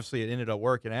whatsoever. Obviously, it ended up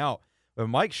working out. But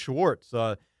Mike Schwartz,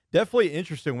 definitely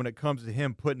interesting when it comes to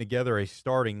him putting together a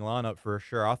starting lineup for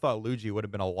sure. I thought Luigi would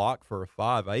have been a lock for a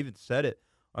 5. I even said it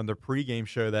on the pregame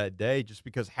show that day, just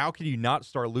because how could you not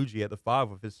start Luigi at the 5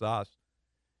 with his size?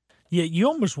 Yeah, you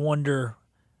almost wonder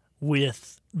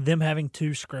with them having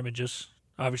 2 scrimmages.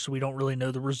 Obviously, we don't really know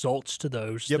the results to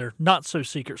those. Yep. They're not so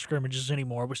secret scrimmages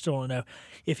anymore. We still don't know.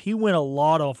 If he went a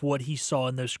lot off what he saw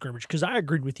in those scrimmages, because I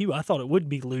agreed with you. I thought it would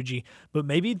be Luigi, but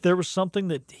maybe there was something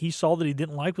that he saw that he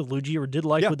didn't like with Luigi or did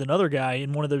like with another guy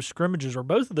in one of those scrimmages or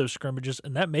both of those scrimmages,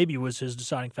 and that maybe was his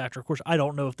deciding factor. Of course, I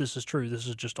don't know if this is true. This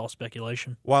is just all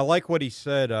speculation. Well, I like what he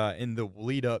said in the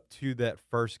lead-up to that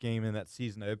first game in that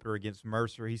season opener against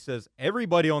Mercer. He says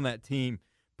everybody on that team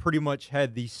pretty much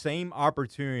had the same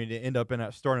opportunity to end up in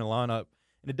that starting lineup,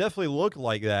 and it definitely looked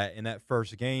like that in that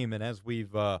first game. And as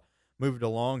we've moved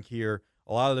along here,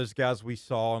 a lot of those guys we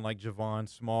saw, like Javon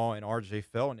Small and R.J.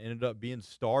 Felton, ended up being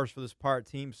stars for this Pirate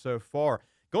team so far.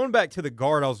 Going back to the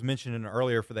guard I was mentioning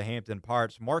earlier for the Hampton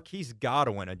Pirates, Marquise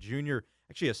Godwin,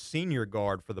 a senior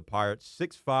guard for the Pirates,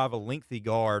 6'5", a lengthy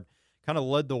guard, kind of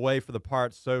led the way for the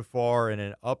Pirates so far in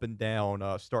an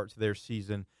up-and-down start to their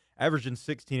season. Averaging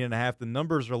 16.5. The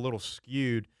numbers are a little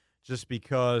skewed just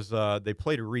because they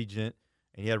played a Regent,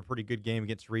 and he had a pretty good game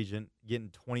against Regent, getting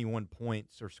 21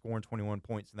 points or scoring 21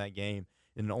 points in that game,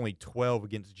 and only 12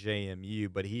 against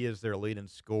JMU. But he is their leading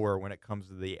scorer when it comes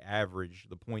to the average,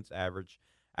 the points average.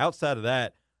 Outside of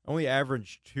that, only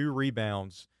averaged 2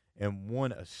 rebounds and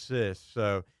 1 assist.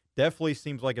 So definitely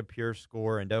seems like a pure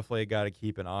scorer and definitely a guy to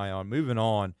keep an eye on. Moving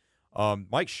on,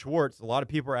 Mike Schwartz, a lot of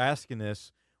people are asking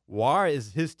this, why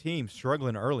is his team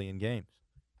struggling early in games?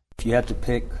 If you had to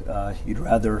pick, you'd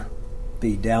rather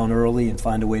be down early and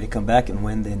find a way to come back and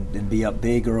win than be up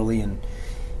big early and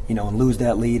lose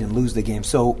that lead and lose the game.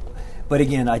 So, but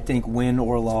again, I think win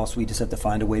or loss, we just have to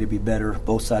find a way to be better,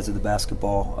 both sides of the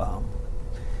basketball.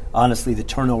 Honestly, the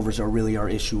turnovers are really our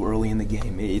issue early in the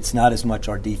game. It's not as much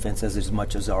our defense as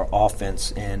much as our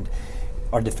offense, and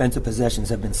our defensive possessions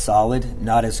have been solid,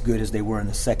 not as good as they were in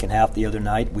the second half the other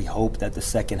night. We hope that the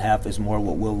second half is more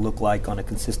what we'll look like on a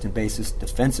consistent basis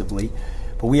defensively.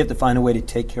 But we have to find a way to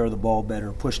take care of the ball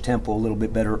better, push tempo a little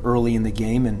bit better early in the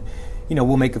game, and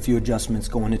we'll make a few adjustments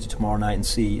going into tomorrow night and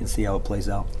see how it plays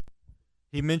out.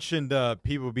 He mentioned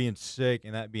people being sick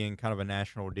and that being kind of a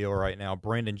national deal right now.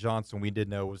 Brandon Johnson, we did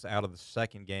know, was out of the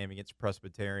second game against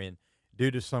Presbyterian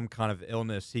due to some kind of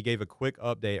illness. He gave a quick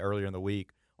update earlier in the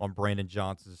week on Brandon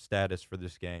Johnson's status for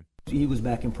this game. He was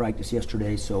back in practice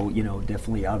yesterday, so,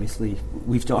 definitely, obviously,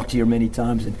 we've talked here many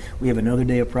times, and we have another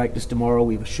day of practice tomorrow.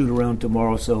 We have a shoot-around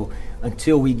tomorrow, so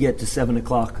until we get to 7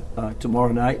 o'clock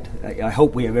tomorrow night, I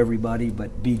hope we have everybody,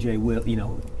 but BJ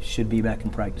will, should be back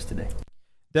in practice today.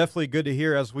 Definitely good to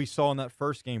hear. As we saw in that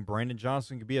first game, Brandon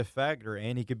Johnson could be a factor,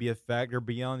 and he could be a factor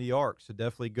beyond the arc, so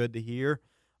definitely good to hear.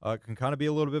 Can kind of be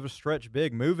a little bit of a stretch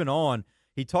big. Moving on,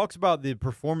 he talks about the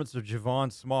performance of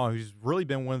Javon Small, who's really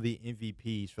been one of the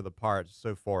MVPs for the Pirates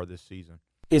so far this season.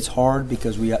 It's hard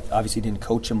because we obviously didn't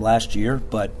coach him last year,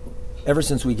 but ever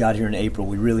since we got here in April,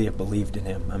 we really have believed in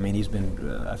him. I mean, he's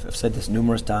been, I've said this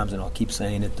numerous times, and I'll keep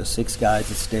saying it, the 6 guys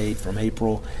that stayed from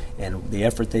April and the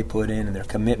effort they put in and their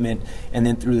commitment, and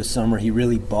then through the summer, he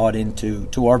really bought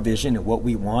into our vision and what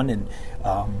we want, and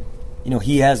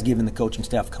he has given the coaching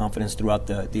staff confidence throughout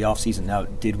the offseason. Now,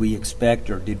 did we expect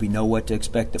or did we know what to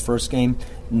expect the first game?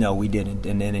 No, we didn't.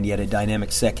 And then he had a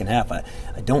dynamic second half. I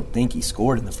don't think he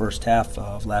scored in the first half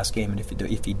of last game, and if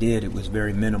he did, it was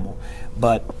very minimal.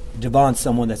 But Javon's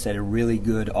someone that's had a really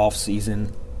good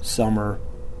offseason, summer,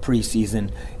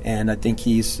 preseason, and I think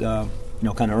he's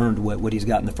kind of earned what he's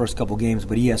got in the first couple games.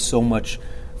 But he has so much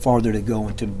farther to go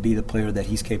and to be the player that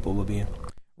he's capable of being.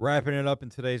 Wrapping it up in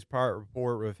today's Pirate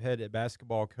Report with head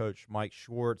basketball coach Mike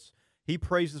Schwartz. He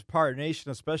praises Pirate Nation,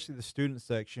 especially the student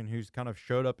section, who's kind of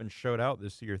showed up and showed out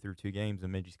this year through 2 games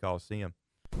in Minges Coliseum.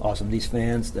 Awesome. These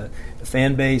fans, the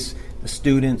fan base, the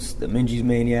students, the Minges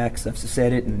Maniacs, I've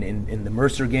said it in the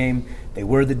Mercer game, they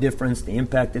were the difference, the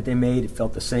impact that they made. It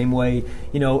felt the same way.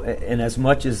 And as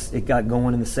much as it got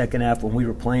going in the second half when we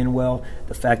were playing well,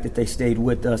 the fact that they stayed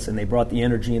with us and they brought the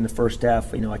energy in the first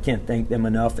half, I can't thank them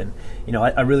enough. And,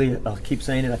 I'll keep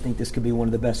saying it, I think this could be one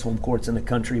of the best home courts in the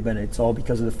country, but it's all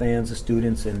because of the fans, the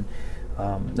students, and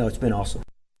it's been awesome.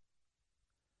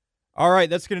 All right,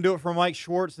 that's going to do it for Mike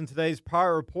Schwartz in today's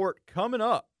Pirate Report. Coming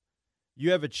up,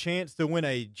 you have a chance to win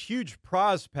a huge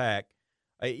prize pack,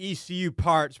 a ECU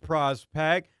Pirates prize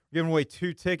pack. We're giving away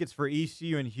 2 tickets for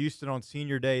ECU in Houston on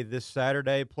Senior Day this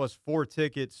Saturday, plus 4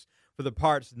 tickets for the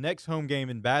Pirates' next home game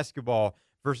in basketball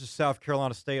versus South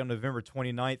Carolina State on November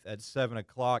 29th at 7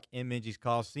 o'clock in Minges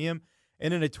Coliseum.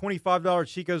 And then a $25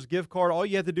 Chico's gift card. All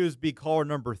you have to do is be caller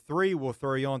number 3. We'll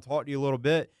throw you on, talk to you a little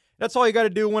bit. That's all you got to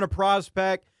do to win a prize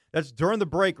pack. That's during the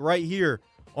break right here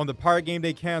on the Pirate Game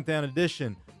Day Countdown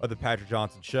edition of the Patrick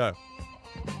Johnson Show.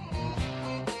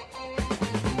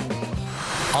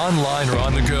 Online or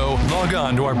on the go, log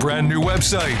on to our brand new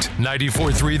website,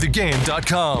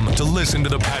 943thegame.com, to listen to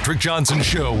the Patrick Johnson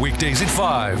Show weekdays at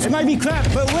 5. It might be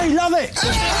crap, but we love it.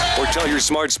 Or tell your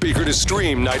smart speaker to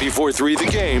stream 94.3 The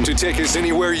Game to take us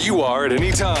anywhere you are at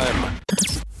any time.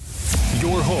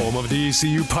 Your home of the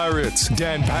ECU Pirates,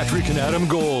 Dan Patrick and Adam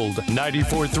Gold.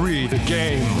 94.3 The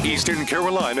Game. Eastern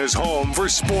Carolina's home for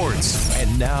sports.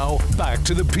 And now, back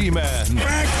to the P-Man.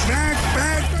 Back.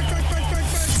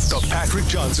 The Patrick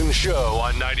Johnson Show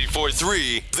on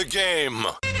 94.3 The Game.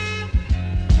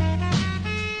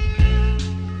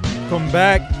 Welcome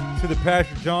back to the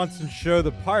Patrick Johnson Show,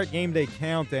 the Pirate Game Day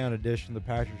Countdown edition. The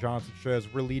Patrick Johnson Show,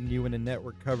 as we're leading you into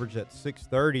network coverage at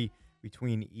 6:30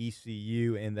 between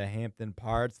ECU and the Hampton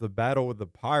Pirates. The battle with the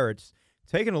Pirates.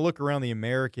 Taking a look around the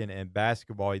American and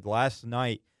basketball. Last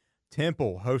night,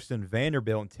 Temple hosting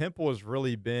Vanderbilt. And Temple has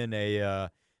really been a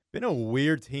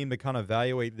weird team to kind of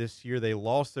evaluate this year. They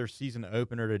lost their season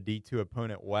opener to D2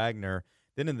 opponent Wagner.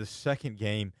 Then in the second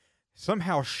game,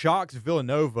 somehow shocks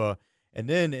Villanova. And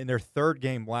then in their third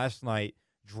game last night,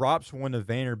 drops one to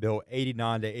Vanderbilt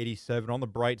 89-87. On the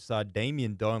bright side,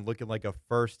 Damian Dunn looking like a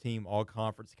first-team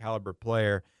all-conference caliber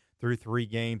player through 3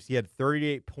 games. He had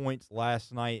 38 points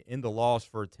last night in the loss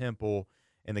for Temple,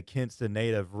 and the Kinston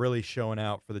native really showing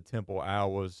out for the Temple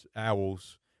Owls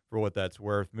for what that's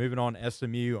worth. Moving on,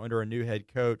 SMU under a new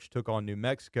head coach took on New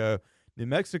Mexico. New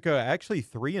Mexico actually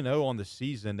 3-0 on the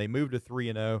season. They moved to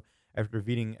 3-0 after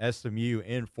beating SMU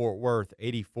in Fort Worth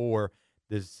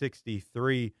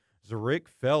 84-63. Zurich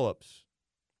Phelps,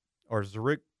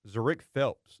 the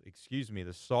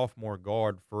sophomore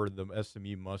guard for the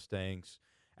SMU Mustangs,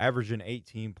 averaging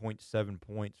 18.7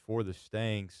 points for the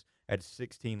Stangs at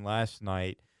 16 last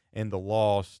night in the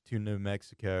loss to New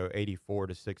Mexico,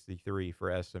 84-63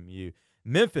 for SMU.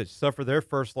 Memphis suffered their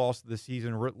first loss of the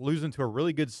season, losing to a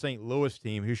really good St. Louis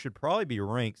team who should probably be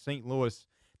ranked. St. Louis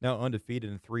now undefeated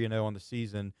and 3-0 on the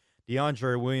season.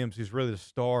 DeAndre Williams, who's really the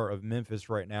star of Memphis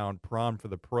right now and primed for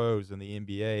the pros in the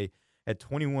NBA, had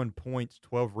 21 points,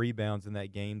 12 rebounds in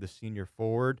that game, the senior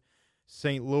forward.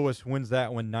 St. Louis wins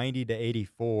that one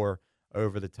 90-84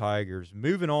 over the Tigers.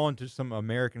 Moving on to some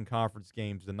American Conference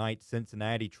games tonight,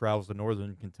 Cincinnati travels to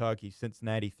Northern Kentucky.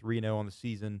 Cincinnati 3-0 on the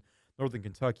season. Northern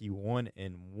Kentucky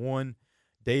 1-1.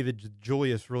 David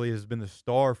Julius really has been the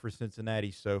star for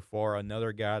Cincinnati so far,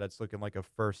 another guy that's looking like a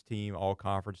first-team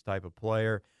all-conference type of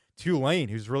player. Tulane,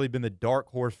 who's really been the dark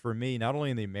horse for me, not only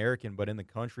in the American but in the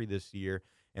country this year,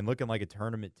 and looking like a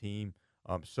tournament team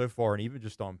so far, and even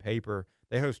just on paper.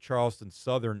 They host Charleston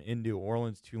Southern in New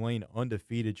Orleans. Tulane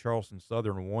undefeated, Charleston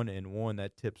Southern 1-1.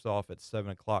 That tips off at 7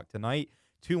 o'clock tonight.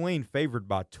 Tulane favored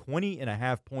by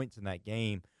 20.5 points in that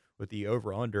game with the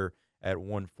over-under at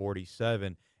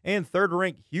 147. And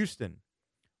third-ranked Houston,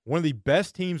 one of the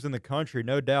best teams in the country,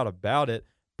 no doubt about it,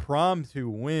 primed to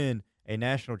win a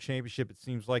national championship. It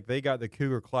seems like they got the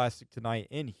Cougar Classic tonight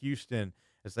in Houston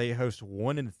as they host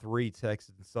 1-3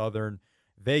 Texas Southern.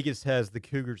 Vegas has the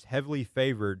Cougars heavily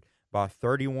favored by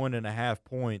 31.5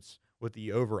 points with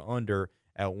the over-under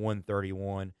at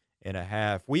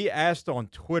 131.5. We asked on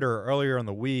Twitter earlier in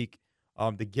the week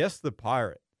to guess the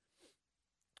Pirate.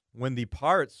 When the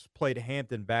Pirates played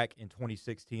Hampton back in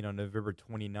 2016 on November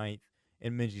 29th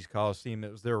in Minges Coliseum,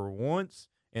 it was their once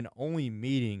and only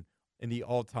meeting in the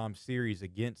all-time series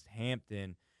against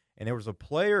Hampton. And there was a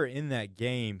player in that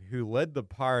game who led the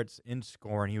Pirates in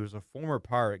scoring. He was a former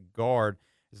Pirate guard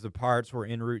as the Pirates were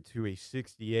en route to a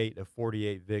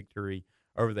 68-48 victory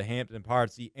over the Hampton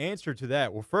Pirates. The answer to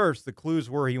that, well, first, the clues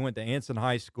were he went to Anson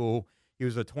High School. He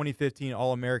was a 2015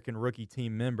 All-American Rookie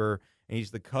Team member, and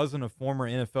he's the cousin of former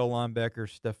NFL linebacker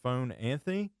Stephen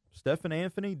Anthony.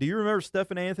 Do you remember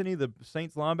Stephen Anthony, the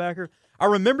Saints linebacker? I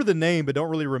remember the name, but don't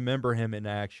really remember him in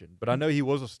action. But I know he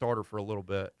was a starter for a little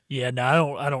bit. Yeah,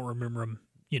 no, I don't remember him,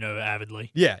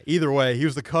 avidly. Yeah, either way, he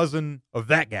was the cousin of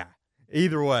that guy.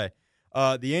 Either way.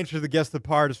 The answer to the guest of the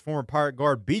Pirate is former Pirate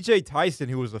guard B.J. Tyson,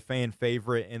 who was a fan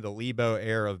favorite in the Lebo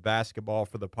era of basketball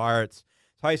for the Pirates.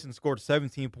 Tyson scored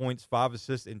 17 points, 5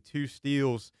 assists, and 2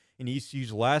 steals in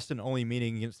ECU's last and only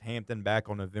meeting against Hampton back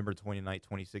on November 29,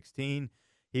 2016.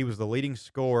 He was the leading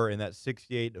scorer in that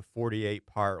 68-48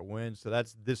 Pirate win. So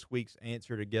that's this week's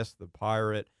answer to Guess the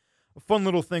Pirate. A fun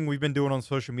little thing we've been doing on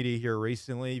social media here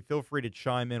recently. Feel free to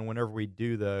chime in whenever we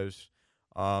do those.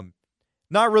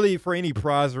 Not really for any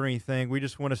prize or anything. We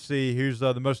just want to see who's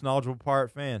the most knowledgeable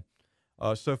Pirate fan.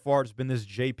 So far, it's been this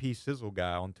JP Sizzle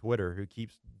guy on Twitter who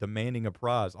keeps demanding a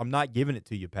prize. I'm not giving it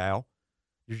to you, pal.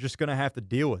 You're just going to have to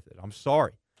deal with it. I'm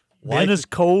sorry. Ben is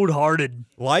cold-hearted.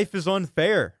 Life is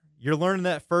unfair. You're learning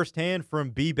that firsthand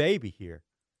from B-Baby here.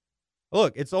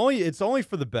 Look, it's only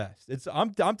for the best.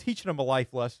 I'm teaching him a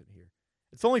life lesson here.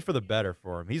 It's only for the better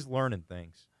for him. He's learning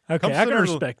things. Okay, I can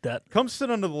respect that. Come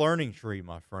sit under the learning tree,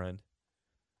 my friend.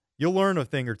 You'll learn a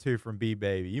thing or two from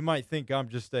B-Baby. You might think I'm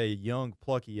just a young,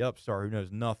 plucky upstart who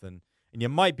knows nothing, and you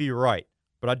might be right,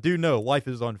 but I do know life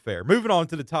is unfair. Moving on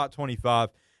to the top 25.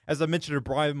 As I mentioned to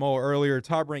Brian Mull earlier,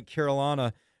 top-ranked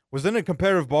Carolina was in a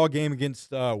competitive ball game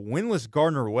against winless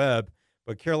Gardner-Webb,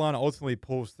 but Carolina ultimately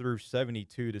pulls through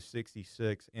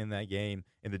 72-66 in that game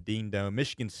in the Dean Dome.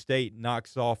 Michigan State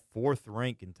knocks off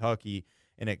 4th-ranked Kentucky,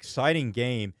 an exciting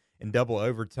game in double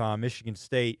overtime. Michigan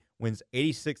State wins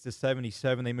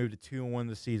 86-77. They move to 2-1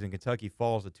 this season. Kentucky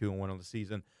falls to 2-1 on the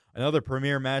season. Another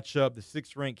premier matchup, the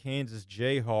 6th-ranked Kansas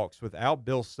Jayhawks without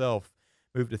Bill Self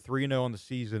moved to 3-0 on the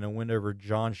season and win over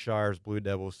John Shire's Blue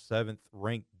Devils,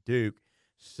 7th-ranked Duke.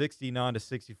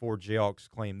 69-64, Jayhawks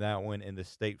claim that one in the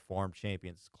State Farm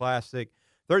Champions Classic.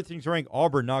 13th-ranked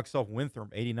Auburn knocks off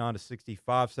Winthrop 89-65.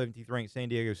 17th-ranked San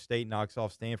Diego State knocks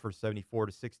off Stanford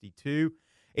 74-62.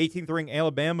 18th-ranked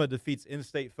Alabama defeats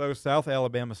in-state foe South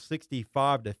Alabama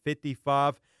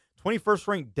 65-55.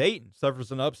 21st-ranked Dayton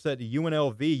suffers an upset to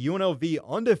UNLV. UNLV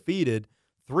undefeated,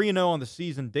 3-0 on the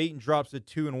season. Dayton drops to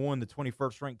 2-1, the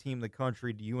 21st-ranked team in the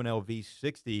country, to UNLV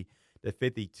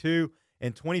 60-52.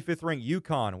 And 25th-ranked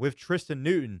UConn with Tristan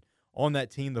Newton on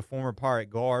that team, the former Pirate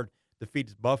guard,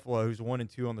 defeats Buffalo, who's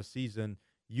 1-2 on the season.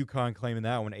 UConn claiming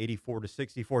that one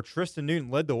 84-64. Tristan Newton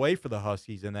led the way for the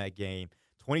Huskies in that game.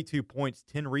 22 points,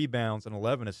 10 rebounds, and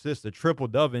 11 assists. A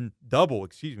double,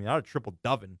 not a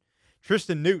triple-doven.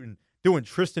 Tristan Newton doing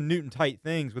Tristan Newton-type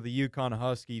things with the UConn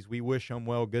Huskies. We wish him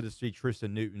well. Good to see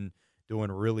Tristan Newton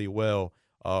doing really well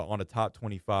on a top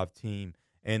 25 team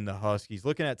in the Huskies.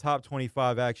 Looking at top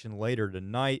 25 action later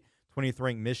tonight,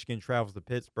 20th-ranked Michigan travels to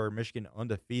Pittsburgh. Michigan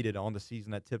undefeated on the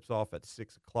season. That tips off at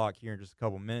 6 o'clock here in just a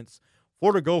couple minutes.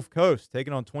 Florida Gulf Coast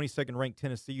taking on 22nd-ranked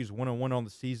Tennessee, who's 1-1 on the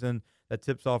season. That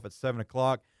tips off at 7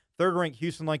 o'clock. 3rd-ranked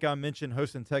Houston, like I mentioned,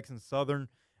 hosting Texas Southern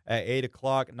at 8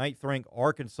 o'clock. 9th-ranked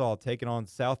Arkansas taking on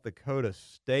South Dakota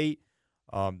State.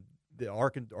 The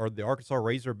Arkansas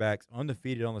Razorbacks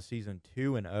undefeated on the season,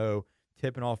 2-0,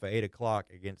 tipping off at 8 o'clock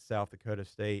against South Dakota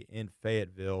State in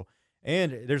Fayetteville.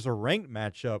 And there's a ranked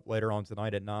matchup later on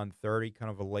tonight at 9:30,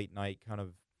 kind of a late night kind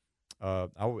of,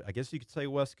 I guess you could say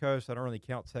West Coast. I don't really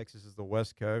count Texas as the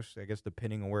West Coast, I guess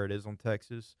depending on where it is on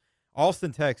Texas.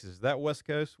 Austin, Texas, is that West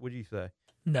Coast? What do you say?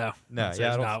 No, yeah, it's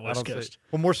not West Coast.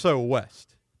 Well, more so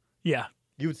West. Yeah.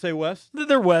 You would say West?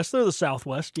 They're West. They're the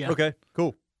Southwest, yeah. Okay,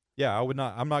 cool. Yeah,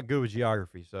 I'm not good with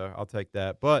geography, so I'll take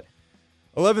that. But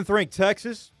 11th-ranked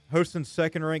Texas hosting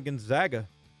 2nd-ranked Gonzaga.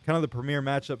 Kind of the premier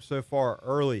matchup so far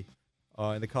early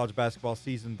in the college basketball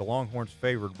season. The Longhorns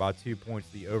favored by 2 points,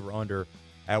 the over-under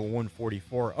at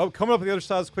 144. Oh, coming up on the other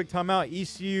side of this quick timeout,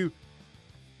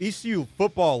 ECU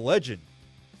football legend,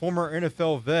 former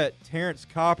NFL vet Terrence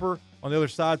Copper on the other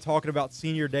side talking about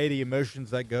senior day, the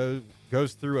emotions that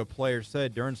goes through a player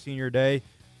said during senior day.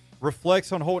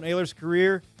 Reflects on Holton Ahlers'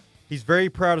 career. He's very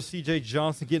proud of C.J.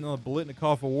 Johnson getting on the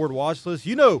Biletnikoff Award watch list.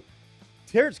 You know,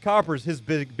 Terrence Copper is his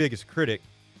biggest critic.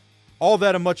 All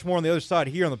that and much more on the other side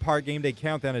here on the Pirate Game Day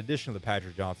Countdown edition of the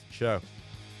Patrick Johnson Show.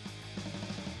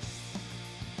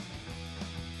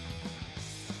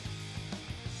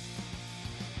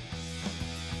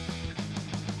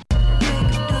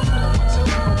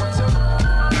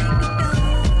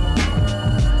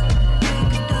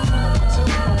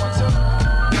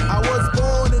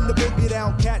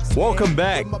 Welcome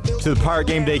back to the Pirate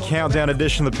Game Day Countdown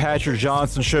edition of the Patrick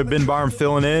Johnson Show. Ben Byram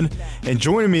filling in. And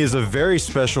joining me is a very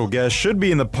special guest, should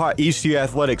be in the ECU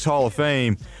Athletics Hall of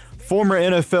Fame, former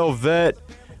NFL vet,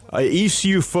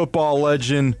 ECU football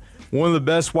legend, one of the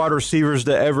best wide receivers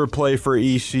to ever play for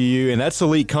ECU, and that's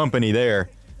elite company there,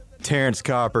 Terrence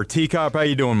Copper. T-Cop, how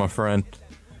you doing, my friend?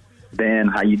 Ben,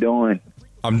 how you doing?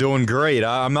 I'm doing great.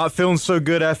 I'm not feeling so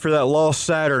good after that loss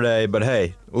Saturday, but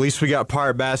hey, at least we got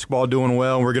Pirate basketball doing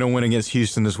well, and we're going to win against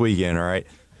Houston this weekend, all right?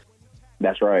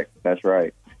 That's right. That's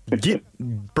right.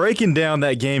 Breaking down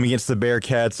that game against the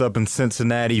Bearcats up in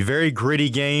Cincinnati, very gritty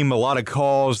game, a lot of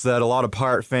calls that a lot of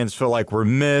Pirate fans felt like were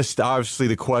missed, obviously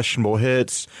the questionable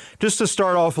hits. Just to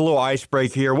start off a little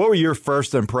icebreaker here, what were your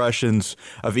first impressions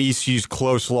of ECU's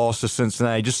close loss to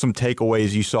Cincinnati? Just some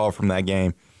takeaways you saw from that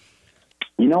game.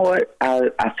 You know what?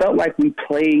 I felt like we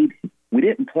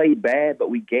didn't play bad,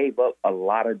 but we gave up a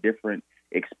lot of different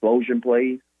explosion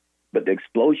plays. But the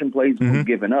explosion plays we were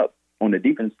giving up on the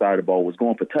defense side of the ball was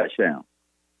going for touchdown,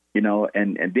 you know,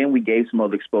 and then we gave some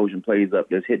other explosion plays up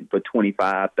just hitting for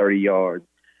 25, 30 yards,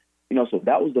 you know, so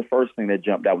that was the first thing that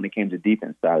jumped out when it came to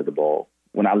defense side of the ball.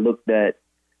 When I looked at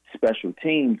special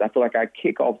teams, I feel like our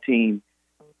kickoff team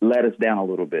let us down a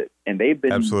little bit, and they've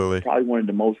been probably one of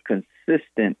the most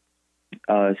consistent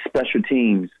special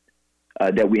teams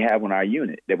that we have on our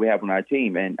unit, that we have on our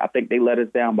team. And I think they let us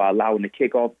down by allowing the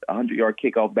kickoff, 100-yard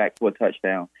kickoff back to a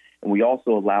touchdown. And we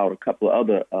also allowed a couple of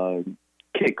other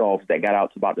kickoffs that got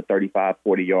out to about the 35,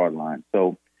 40-yard line.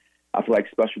 So I feel like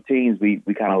special teams, we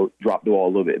kind of dropped the ball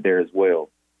a little bit there as well.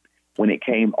 When it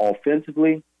came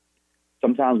offensively,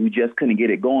 sometimes we just couldn't get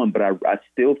it going. But I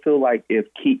still feel like if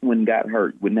Keaton wouldn't got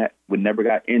hurt, would never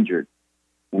got injured,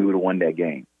 we would have won that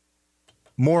game.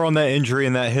 More on that injury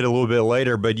and that hit a little bit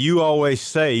later, but you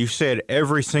say it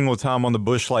every single time on the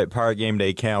Busch Light Pirate Game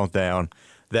Day Countdown,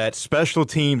 that special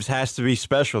teams has to be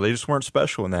special. They just weren't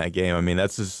special in that game. I mean,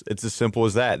 it's as simple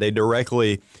as that. It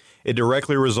directly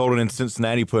resulted in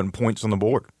Cincinnati putting points on the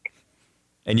board,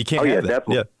 and you can't have that.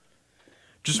 Definitely.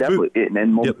 Yeah, definitely.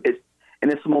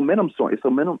 It's a momentum switch. It's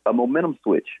a momentum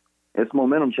switch. It's a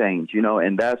momentum change, you know,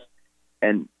 and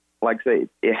like I say,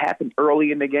 it happened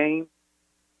early in the game.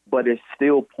 But it's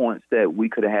still points that we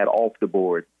could have had off the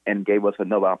board and gave us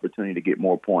another opportunity to get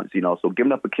more points, you know. So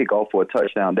giving up a kickoff for a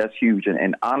touchdown, that's huge.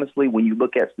 And honestly, when you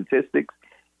look at statistics,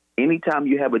 anytime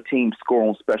you have a team score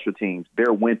on special teams,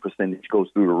 their win percentage goes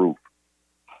through the roof.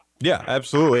 Yeah,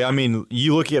 absolutely. I mean,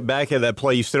 you look back at that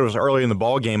play, you said it was early in the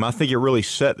ball game. I think it really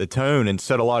set the tone and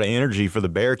set a lot of energy for the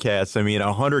Bearcats. I mean,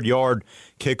 a 100-yard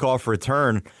kickoff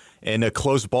return in a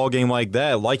close ball game like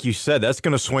that, like you said, that's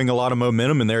going to swing a lot of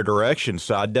momentum in their direction.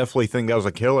 So I definitely think that was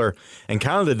a killer and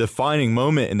kind of the defining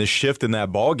moment in the shift in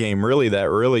that ball game, really,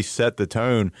 that really set the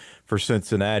tone for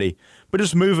Cincinnati. But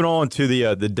just moving on to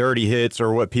the dirty hits,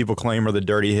 or what people claim are the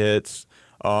dirty hits,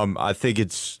 I think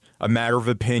it's a matter of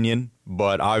opinion,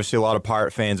 but obviously a lot of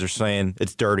Pirate fans are saying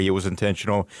it's dirty, it was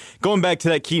intentional. Going back to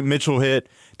that Keaton Mitchell hit,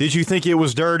 did you think it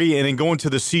was dirty? And then going to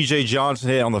the C.J. Johnson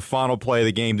hit on the final play of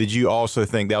the game, did you also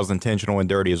think that was intentional and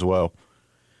dirty as well?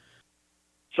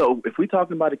 So if we're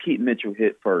talking about the Keaton Mitchell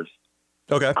hit first,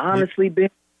 okay. Honestly, Ben,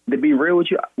 to be real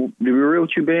with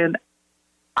you, Ben,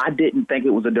 I didn't think it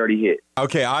was a dirty hit.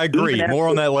 Okay, I agree. More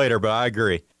on that later, but I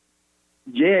agree.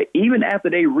 Yeah, even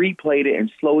after they replayed it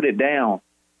and slowed it down,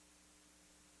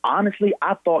 honestly,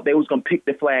 I thought they was going to pick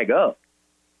the flag up,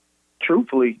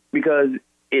 truthfully, because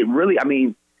it really, I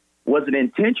mean, was it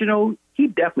intentional? He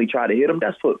definitely tried to hit him.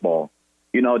 That's football.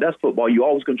 You know, that's football. You're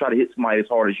always going to try to hit somebody as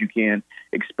hard as you can,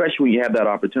 especially when you have that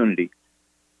opportunity.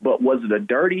 But was it a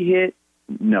dirty hit?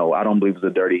 No, I don't believe it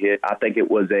was a dirty hit. I think it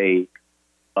was a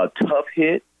tough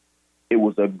hit. It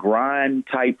was a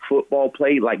grind-type football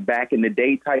play, like back in the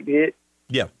day type hit.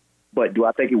 Yeah. But do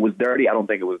I think it was dirty? I don't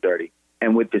think it was dirty.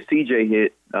 And with the CJ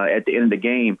hit at the end of the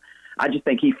game, I just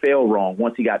think he fell wrong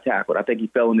once he got tackled. I think he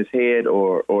fell in his head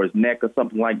or his neck or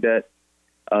something like that.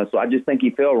 So I just think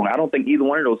he fell wrong. I don't think either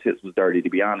one of those hits was dirty, to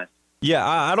be honest. Yeah,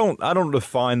 I don't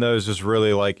define those as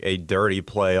really like a dirty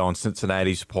play on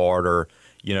Cincinnati's part, or,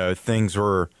 you know, things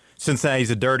were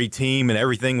Cincinnati's a dirty team and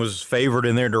everything was favored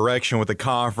in their direction with the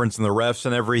conference and the refs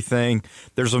and everything.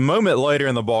 There's a moment later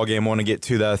in the ballgame I want to get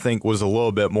to that I think was a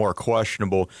little bit more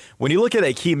questionable. When you look at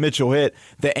that Keaton Mitchell hit,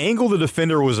 the angle the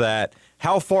defender was at,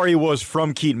 how far he was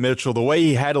from Keaton Mitchell, the way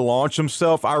he had to launch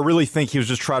himself, I really think he was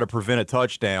just trying to prevent a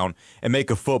touchdown and make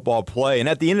a football play. And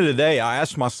at the end of the day, I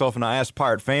asked myself and I asked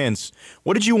Pirate fans,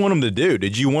 what did you want him to do?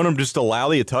 Did you want him just to allow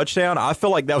the touchdown? I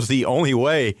feel like that was the only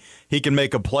way he can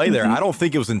make a play there. I don't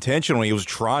think it was intentional. He was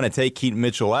trying to take Keaton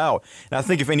Mitchell out. And I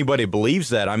think if anybody believes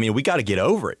that, I mean, we got to get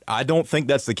over it. I don't think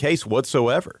that's the case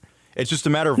whatsoever. It's just a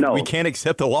matter of we can't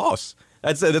accept the loss.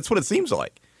 That's what it seems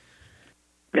like.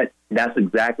 That's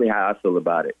exactly how I feel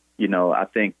about it. I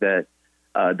think that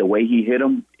the way he hit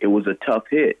him, it was a tough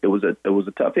hit. It was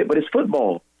a tough hit, but it's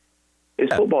football.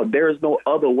 It's football. There is no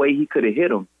other way he could have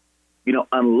hit him,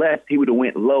 unless he would have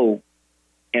went low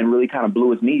and really kind of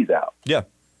blew his knees out. Yeah.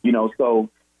 So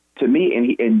to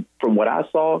me, and from what I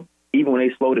saw, even when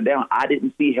they slowed it down, I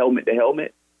didn't see helmet to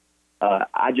helmet.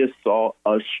 I just saw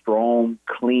a strong,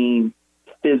 clean,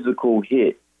 physical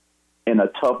hit in a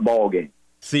tough ball game.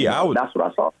 See, that's what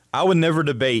I saw. I would never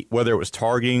debate whether it was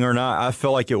targeting or not. I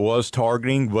felt like it was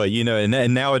targeting, but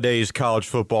and nowadays college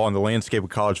football and the landscape of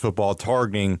college football,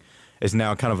 targeting is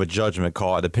now kind of a judgment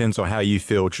call. It depends on how you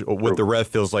feel, what the ref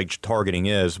feels like targeting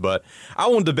is. But I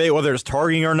won't debate whether it's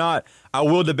targeting or not. I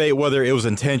will debate whether it was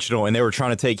intentional and they were trying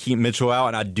to take Keaton Mitchell out,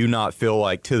 and I do not feel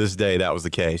like to this day that was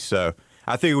the case. So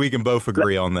I think we can both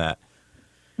agree on that.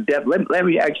 Deb, let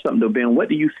me ask you something, though, Ben. What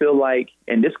do you feel like,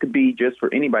 and this could be just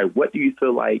for anybody, what do you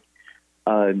feel like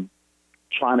trying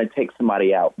to take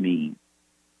somebody out means?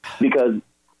 Because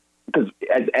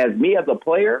as me as a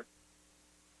player,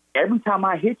 every time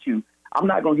I hit you, I'm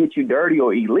not going to hit you dirty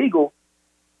or illegal,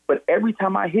 but every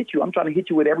time I hit you, I'm trying to hit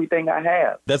you with everything I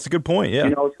have. That's a good point,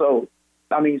 yeah. So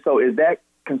is that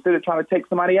considered trying to take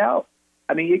somebody out?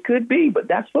 I mean, it could be, but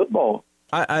that's football.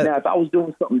 Now, if I was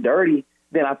doing something dirty,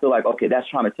 then I feel like, okay, that's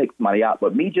trying to take somebody out.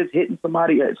 But me just hitting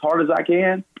somebody as hard as I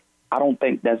can, I don't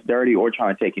think that's dirty or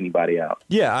trying to take anybody out.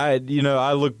 Yeah,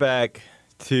 I look back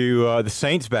to the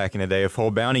Saints back in the day of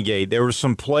Full Bounty Gate. There were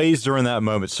some plays during that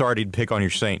moment. Sorry to pick on your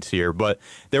Saints here, but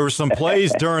there were some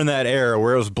plays during that era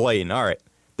where it was blatant. All right,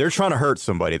 they're trying to hurt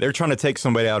somebody. They're trying to take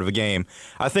somebody out of a game.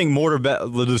 I think more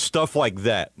to stuff like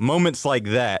that, moments like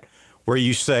that, where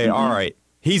you say, all right,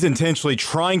 he's intentionally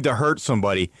trying to hurt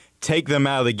somebody, take them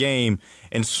out of the game,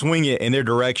 and swing it in their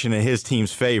direction in his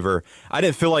team's favor. I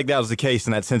didn't feel like that was the case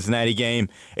in that Cincinnati game.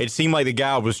 It seemed like the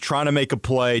guy was trying to make a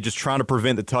play, just trying to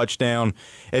prevent the touchdown.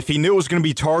 If he knew it was going to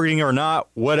be targeting or not,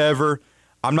 whatever.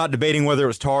 I'm not debating whether it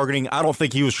was targeting. I don't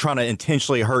think he was trying to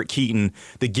intentionally hurt Keaton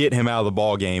to get him out of the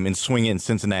ball game and swing it in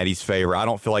Cincinnati's favor. I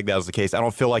don't feel like that was the case. I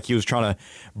don't feel like he was trying to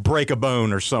break a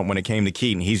bone or something when it came to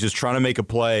Keaton. He's just trying to make a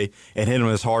play and hit him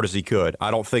as hard as he could.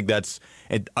 I don't think that's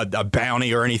a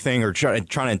bounty or anything or trying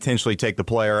to intentionally take the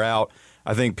player out.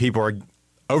 I think people are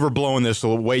overblowing this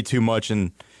way too much,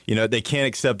 and they can't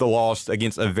accept the loss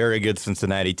against a very good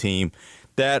Cincinnati team.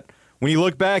 That when you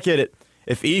look back at it,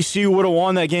 if ECU would have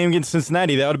won that game against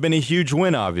Cincinnati, that would have been a huge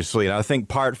win, obviously. And I think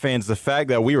Pirate fans, the fact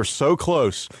that we were so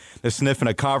close to sniffing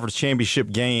a conference championship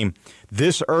game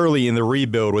this early in the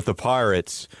rebuild with the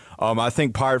Pirates, I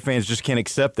think Pirate fans just can't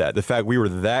accept that. The fact we were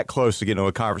that close to getting to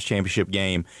a conference championship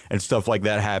game and stuff like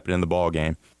that happened in the ball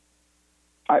game.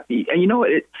 And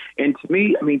to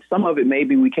me, I mean, some of it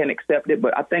maybe we can't accept it,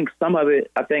 but I think some of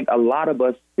it, I think a lot of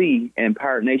us see, and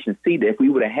Pirate Nation see, that if we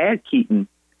would have had Keaton,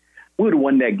 we would have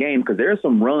won that game, because there are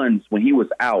some runs when he was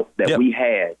out that we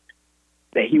had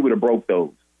that he would have broke those.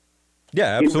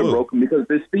 Yeah, absolutely. He would have broken because of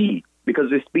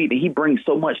his speed. And he brings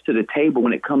so much to the table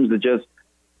when it comes to just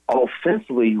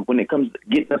offensively, when it comes to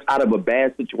getting us out of a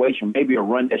bad situation, maybe a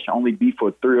run that should only be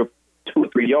for 2 or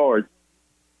 3 yards,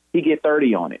 he get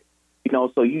 30 on it.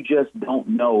 So you just don't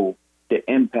know the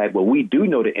impact. But we do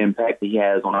know the impact he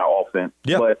has on our offense.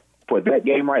 Yep. But for that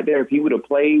game right there, if he would have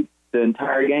played the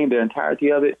entire game, the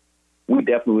entirety of it, we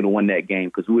definitely would have won that game,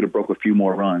 because we would have broke a few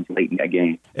more runs late in that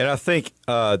game. And I think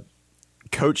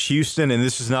Coach Houston, and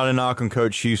this is not a knock on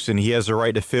Coach Houston, he has a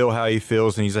right to feel how he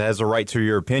feels, and he has a right to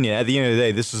your opinion. At the end of the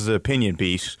day, this is an opinion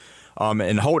piece.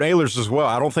 And Holt Ahlers as well.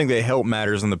 I don't think they helped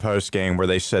matters in the post game where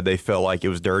they said they felt like it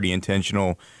was dirty,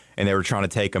 intentional, and they were trying to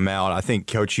take him out. I think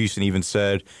Coach Houston even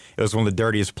said it was one of the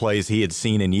dirtiest plays he had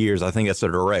seen in years. I think that's a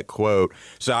direct quote.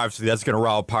 So obviously that's going to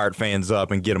rile Pirate fans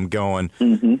up and get them going.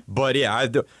 Mm-hmm. But yeah,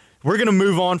 we're going to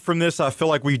move on from this. I feel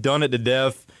like we've done it to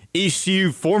death.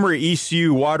 Former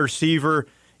ECU wide receiver,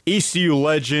 ECU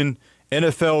legend,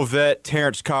 NFL vet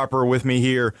Terrence Copper with me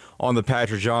here on the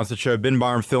Patrick Johnson Show. Ben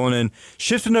Byram filling in.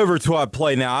 Shifting over to our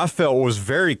play now, I felt was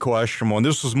very questionable, and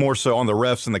this was more so on the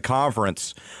refs in the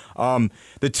conference. The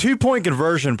 2-point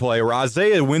conversion play where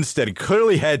Isaiah Winstead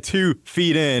clearly had 2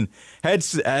 feet in, had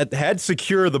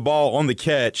secured the ball on the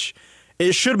catch.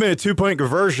 It should have been a 2-point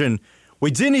conversion. We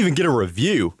didn't even get a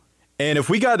review. And if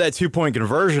we got that 2-point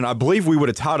conversion, I believe we would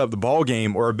have tied up the ball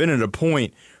game or been at a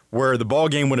point where the ball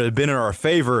game would have been in our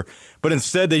favor. But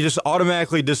instead, they just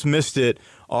automatically dismissed it.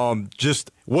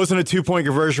 Just wasn't a 2-point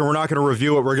conversion. We're not going to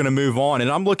review it. We're going to move on. And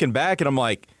I'm looking back and I'm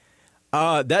like,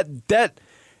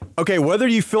 okay, whether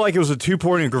you feel like it was a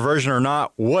 2-point conversion or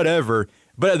not, whatever,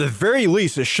 But at the very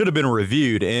least, it should have been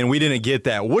reviewed, and we didn't get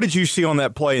that. What did you see on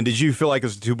that play, and did you feel like it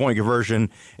was a 2-point conversion,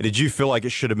 and did you feel like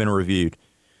it should have been reviewed?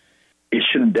 It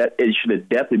should have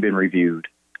definitely been reviewed.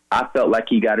 I felt like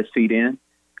he got his feet in.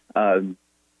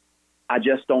 I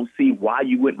just don't see why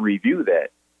you wouldn't review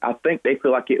that. I think they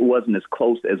feel like it wasn't as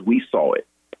close as we saw it.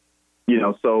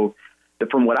 So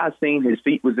from what I've seen, his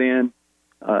feet was in.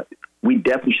 We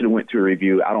definitely should have went to a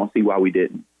review. I don't see why we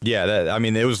didn't. Yeah,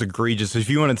 it was egregious. If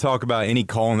you want to talk about any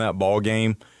call in that ball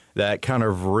game that kind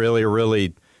of really,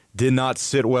 really did not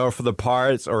sit well for the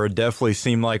Pirates, or it definitely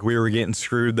seemed like we were getting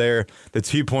screwed there, the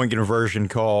 2-point conversion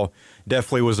call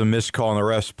definitely was a missed call on the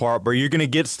ref's part. But you're going to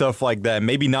get stuff like that.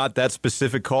 Maybe not that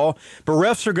specific call, but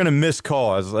refs are going to miss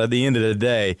calls at the end of the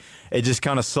day. It just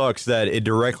kind of sucks that it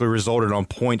directly resulted on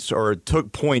points, or it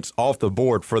took points off the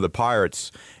board for the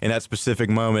Pirates in that specific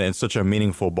moment in such a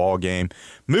meaningful ball game.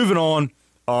 Moving on,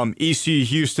 ECU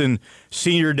Houston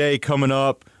Senior Day coming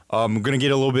up. I'm going to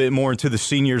get a little bit more into the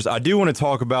seniors. I do want to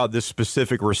talk about this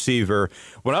specific receiver.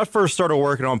 When I first started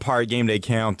working on Pirate Game Day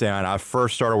Countdown, I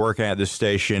first started working at this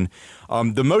station.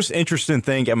 The most interesting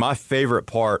thing and my favorite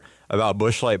part about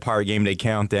Busch Light Pirate Game Day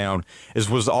Countdown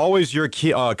was always your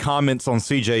comments on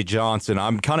C.J. Johnson.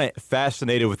 I'm kind of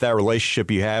fascinated with that relationship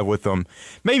you have with him.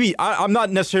 Maybe I'm not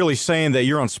necessarily saying that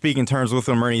you're on speaking terms with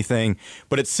him or anything,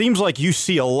 but it seems like you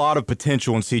see a lot of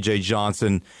potential in C.J.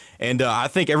 Johnson. And I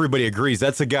think everybody agrees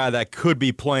that's a guy that could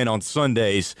be playing on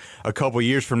Sundays a couple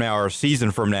years from now or a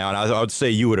season from now, and I would say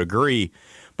you would agree.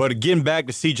 But getting back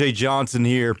to C.J. Johnson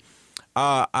here,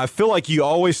 I feel like you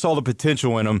always saw the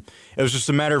potential in him. It was just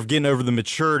a matter of getting over the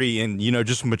maturity and,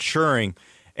 just maturing.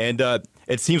 And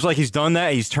it seems like he's done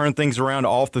that. He's turned things around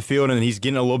off the field, and he's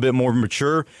getting a little bit more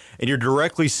mature. And you're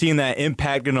directly seeing that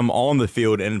impacting him on the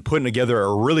field and putting together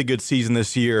a really good season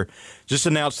this year. Just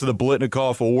announced to the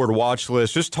Blitnikoff Award watch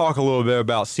list. Just talk a little bit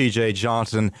about C.J.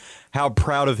 Johnson, how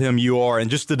proud of him you are, and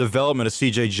just the development of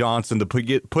C.J. Johnson to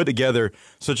put together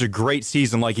such a great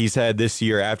season like he's had this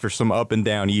year after some up and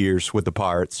down years with the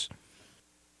Pirates.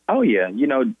 Oh, yeah.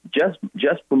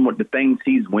 Just from what the things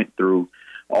he's went through,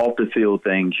 off the field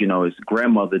things, his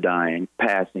grandmother dying,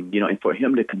 passing, and for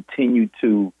him to continue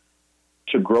to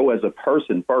grow as a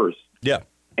person first. Yeah.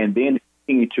 And then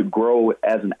continue to grow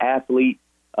as an athlete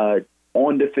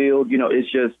on the field,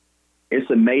 it's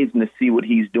amazing to see what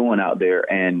he's doing out there.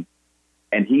 And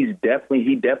he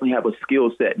definitely have a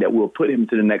skill set that will put him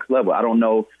to the next level. I don't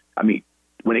know. I mean,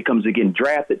 when it comes to getting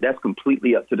drafted, that's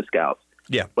completely up to the scouts.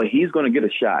 Yeah. But he's going to get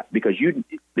a shot because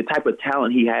the type of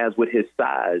talent he has with his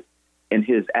size and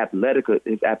his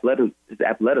athleticism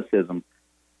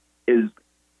is,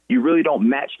 you really don't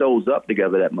match those up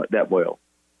together that well,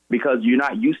 because you're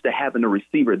not used to having a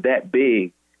receiver that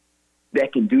big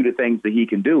that can do the things that he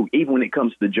can do. Even when it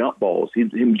comes to the jump balls,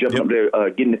 him jumping up there,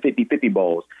 getting the 50-50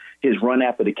 balls, his run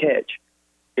after the catch.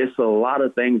 It's a lot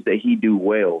of things that he do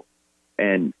well,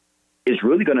 and it's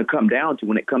really going to come down to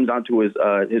when it comes down to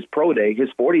his pro day, his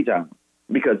 40 time.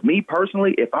 Because me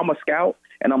personally, if I'm a scout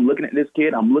and I'm looking at this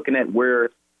kid, I'm looking at where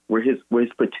his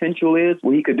potential is,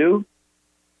 what he could do.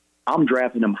 I'm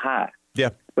drafting him high.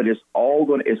 Yeah. But it's all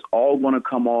going to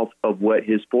come off of what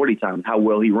his 40 times, how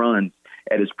well he runs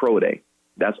at his pro day.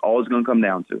 That's all it's going to come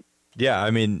down to. Yeah,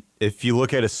 I mean, if you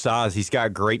look at his size, he's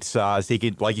got great size. He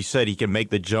can, like you said, he can make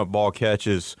the jump ball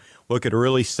catches. What could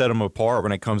really set him apart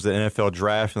when it comes to the NFL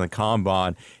draft and the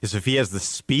combine is if he has the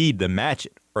speed to match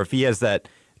it, or if he has that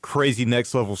crazy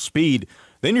next level speed,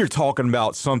 then you're talking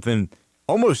about something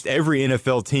almost every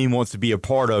NFL team wants to be a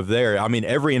part of there. I mean,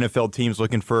 every NFL team's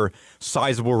looking for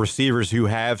sizable receivers who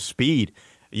have speed.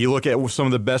 You look at some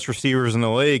of the best receivers in the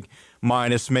league,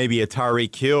 minus maybe a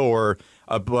Tyreek Hill or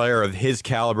a player of his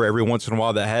caliber every once in a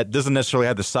while that doesn't necessarily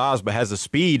have the size but has the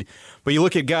speed. But you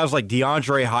look at guys like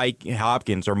DeAndre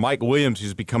Hopkins or Mike Williams,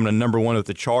 who's becoming a number one with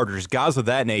the Chargers, guys of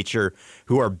that nature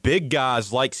who are big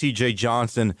guys like C.J.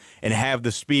 Johnson and have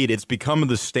the speed. It's becoming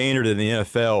the standard in the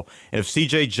NFL. And if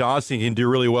C.J. Johnson can do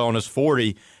really well in his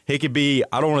 40, he could be,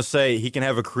 I don't want to say he can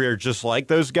have a career just like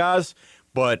those guys,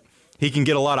 but he can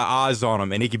get a lot of eyes on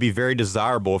him, and he could be very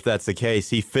desirable if that's the case.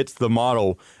 He fits the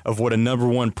model of what a number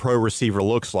one pro receiver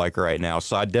looks like right now.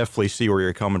 So I definitely see where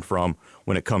you're coming from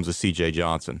when it comes to C.J.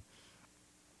 Johnson.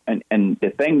 And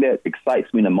the thing that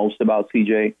excites me the most about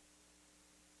C.J.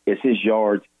 is his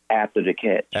yards after the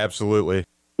catch. Absolutely.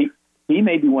 He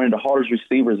may be one of the hardest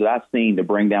receivers that I've seen to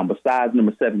bring down besides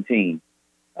number 17,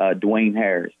 Dwayne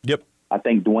Harris. Yep. I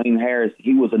think Dwayne Harris,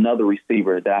 he was another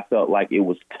receiver that I felt like it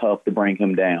was tough to bring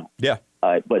him down. Yeah.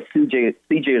 But CJ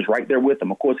is right there with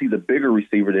him. Of course, he's a bigger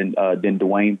receiver than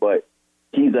Dwayne, but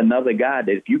he's another guy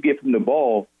that if you give him the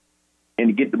ball and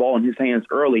to get the ball in his hands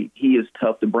early, he is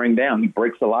tough to bring down. He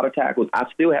breaks a lot of tackles. I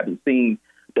still haven't seen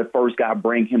the first guy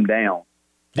bring him down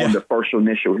on the first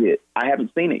initial hit. I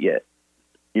haven't seen it yet.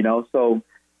 So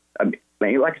I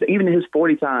mean, like I said, even in his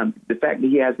 40 time, the fact that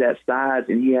he has that size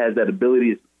and he has that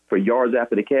ability for yards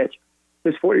after the catch,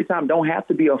 his 40 time don't have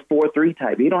to be a 4.3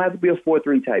 type. He don't have to be a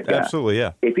 4.3 type guy. Absolutely,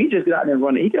 yeah. If he just got out there and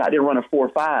run, he could out there and run a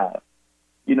 4.5.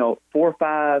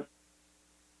 4.5.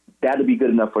 That'd be good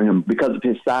enough for him because of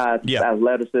his size, his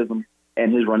athleticism,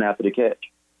 and his run after the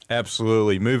catch.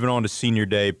 Absolutely. Moving on to Senior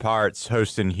Day, Pirates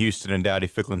hosting Houston and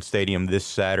Dowdy-Ficklin Stadium this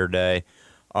Saturday.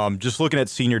 Just looking at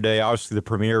Senior Day, obviously the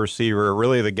premier receiver,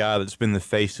 really the guy that's been the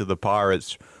face of the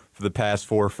Pirates for the past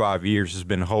 4 or 5 years has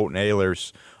been Holton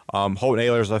Ahlers. Holton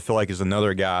Ahlers, I feel like, is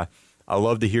another guy. I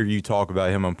love to hear you talk about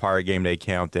him on Pirate Game Day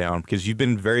Countdown because you've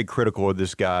been very critical of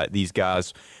these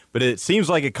guys, but it seems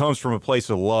like it comes from a place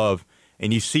of love.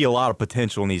 And you see a lot of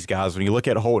potential in these guys. When you look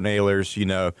at Holton Ahlers,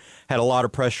 had a lot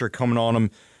of pressure coming on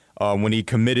him when he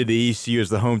committed to ECU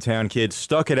as the hometown kid,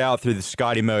 stuck it out through the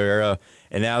Scotty Moe era,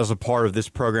 and now as a part of this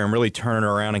program, really turning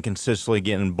around and consistently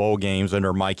getting bowl games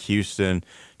under Mike Houston.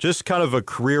 Just kind of a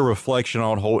career reflection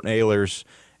on Holton Ahlers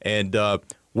and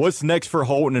what's next for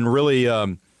Holton and really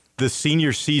the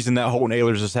senior season that Holton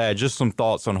Ahlers has had. Just some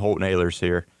thoughts on Holton Ahlers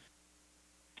here.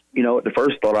 The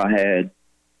first thought I had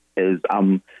is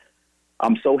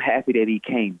I'm so happy that he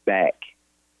came back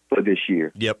for this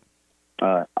year. Yep.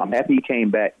 I'm happy he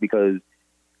came back because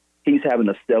he's having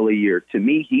a stellar year. To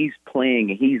me, he's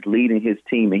playing and he's leading his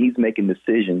team and he's making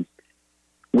decisions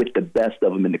with the best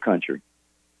of them in the country.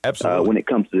 Absolutely. When it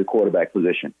comes to the quarterback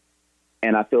position.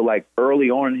 And I feel like early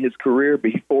on in his career,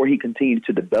 before he continued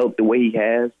to develop the way he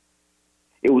has,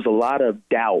 it was a lot of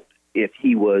doubt if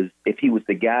he was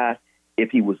the guy, if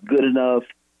he was good enough,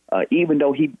 even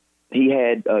though he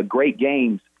had great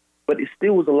games, but it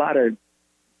still was a lot of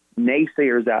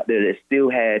naysayers out there that still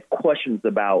had questions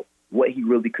about what he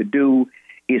really could do.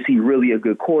 Is he really a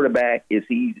good quarterback? Is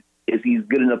he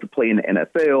good enough to play in the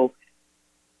NFL?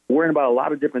 Worrying about a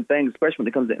lot of different things, especially when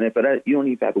it comes to NFL. You don't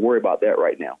even have to worry about that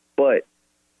right now. But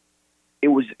it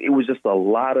was just a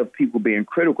lot of people being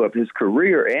critical of his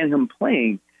career and him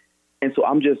playing. And so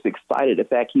I'm just excited the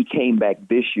fact he came back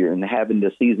this year and having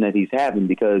the season that he's having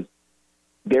because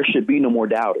there should be no more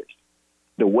doubters.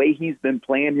 The way he's been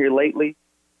playing here lately,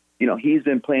 he's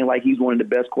been playing like he's one of the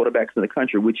best quarterbacks in the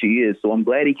country, which he is. So I'm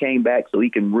glad he came back so he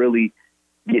can really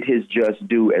get his just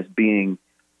due as being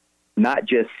not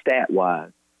just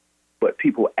stat-wise, but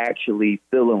people actually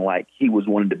feeling like he was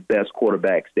one of the best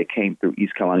quarterbacks that came through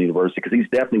East Carolina University because he's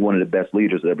definitely one of the best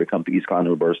leaders that ever come to East Carolina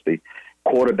University,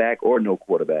 quarterback or no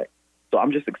quarterback. So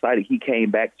I'm just excited he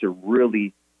came back to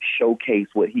really showcase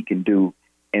what he can do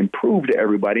and prove to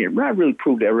everybody, and not really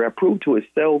prove to everybody, prove to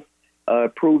himself,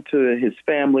 prove to his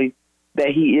family that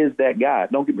he is that guy.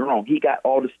 Don't get me wrong. He got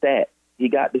all the stats. He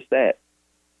got the stats.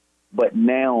 But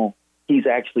now he's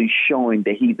actually showing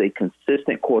that he's a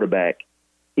consistent quarterback.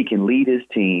 He can lead his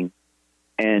team,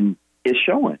 and it's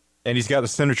showing. And he's got the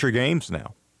signature games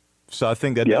now. So I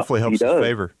think that definitely helps his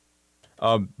favor.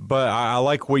 But I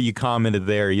like what you commented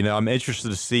there. I'm interested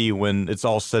to see when it's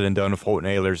all said and done with Holton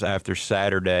Ahlers after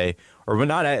Saturday, or when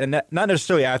not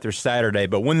necessarily after Saturday,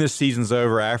 but when this season's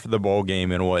over, after the bowl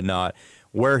game and whatnot,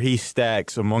 where he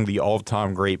stacks among the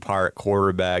all-time great Pirate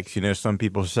quarterbacks. Some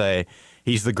people say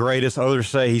he's the greatest. Others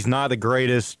say he's not the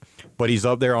greatest, but he's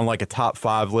up there on like a top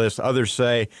 5 list. Others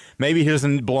say maybe he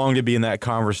doesn't belong to be in that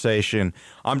conversation.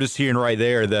 I'm just hearing right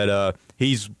there that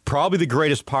he's probably the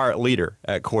greatest Pirate leader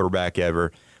at quarterback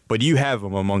ever, but you have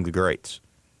him among the greats.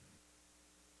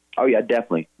 Oh, yeah,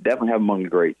 definitely. Definitely have him among the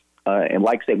greats. And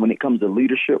like I said, when it comes to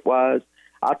leadership-wise,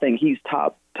 I think he's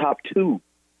top 2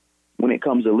 when it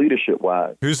comes to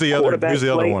leadership-wise. Who's the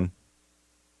other one?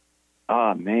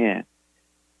 Oh, man.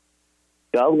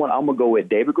 The other one, I'm going to go with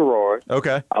David Garrard.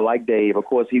 Okay. I like Dave. Of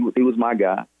course, he was my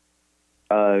guy.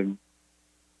 And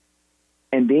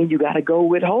then you got to go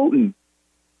with Holton.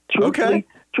 Truthfully,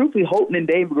 Holton and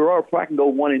David Garrard probably can go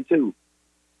 1 and 2.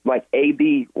 Like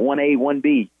AB, 1A,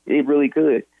 1B. It really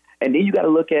could. And then you got to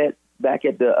look back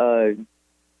at the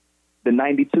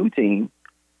 92 team.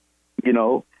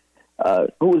 Who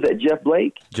was that? Jeff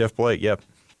Blake? Jeff Blake, yep.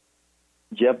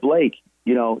 Jeff Blake,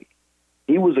 he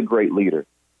was a great leader.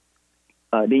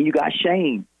 Then you got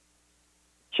Shane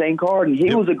Carden.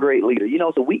 He was a great leader.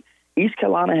 So East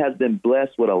Carolina has been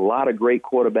blessed with a lot of great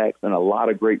quarterbacks and a lot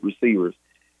of great receivers.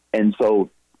 And so,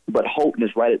 but Holton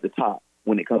is right at the top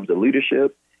when it comes to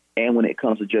leadership and when it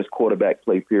comes to just quarterback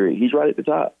play, period. He's right at the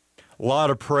top. A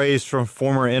lot of praise from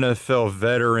former NFL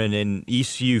veteran and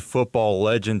ECU football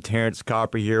legend Terrence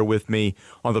Copper here with me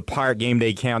on the Pirate Game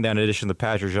Day Countdown edition of the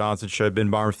Patrick Johnson Show. Ben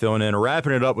Barmer filling in,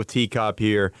 wrapping it up with T-Cop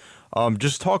here.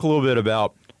 Just talk a little bit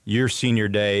about your senior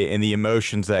day and the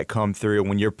emotions that come through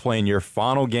when you're playing your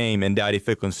final game in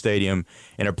Dowdy-Ficklin Stadium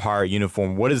in a Pirate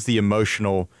uniform. What is your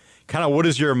emotional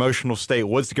state?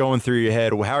 What's going through your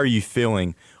head? How are you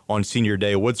feeling on senior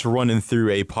day? What's running through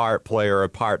a Pirate player or a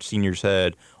Pirate senior's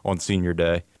head on senior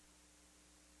day?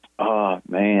 Oh,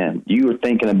 man. Of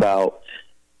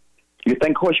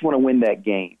course you want to win that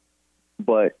game,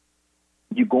 but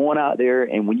you going out there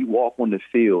and when you walk on the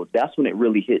field, that's when it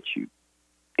really hits you.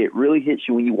 It really hits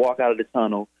you when you walk out of the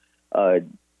tunnel,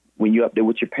 when you're up there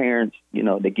with your parents,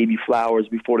 they give you flowers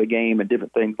before the game and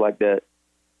different things like that.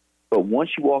 But once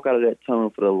you walk out of that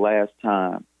tunnel for the last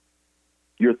time,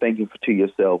 you're thinking to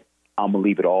yourself, I'm going to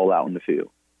leave it all out in the field.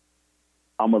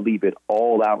 I'm going to leave it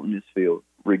all out in this field.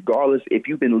 Regardless, if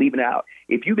you've been leaving it out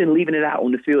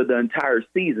on the field the entire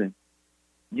season,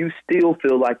 you still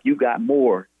feel like you got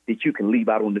more that you can leave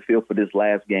out on the field for this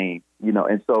last game,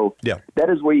 and so that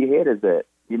is where your head is at.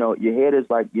 Your head is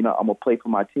like, I'm going to play for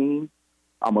my team.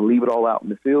 I'm going to leave it all out in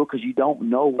the field because you don't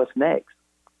know what's next.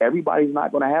 Everybody's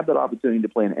not going to have that opportunity to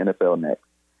play in the NFL next.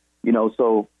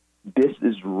 So this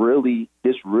really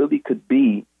could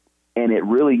be, and it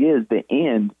really is the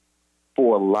end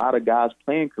for a lot of guys'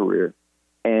 playing career.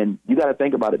 And you got to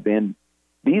think about it, Ben.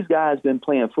 These guys been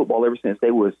playing football ever since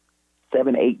they was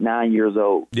 7, 8, 9 years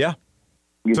old. Yeah.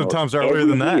 Sometimes earlier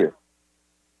than that. Year.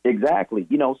 Exactly.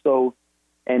 So,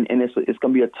 and it's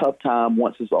going to be a tough time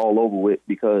once it's all over with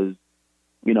because,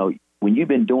 when you've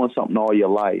been doing something all your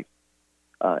life,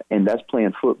 and that's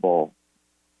playing football,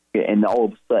 and all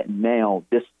of a sudden now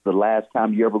this is the last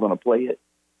time you're ever going to play it,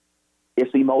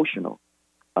 it's emotional.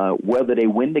 Whether they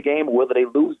win the game or whether they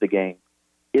lose the game,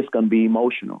 it's going to be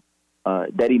emotional.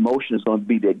 That emotion is going to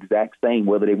be the exact same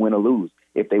whether they win or lose.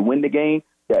 If they win the game,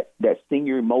 that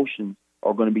senior emotions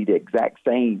are going to be the exact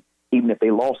same even if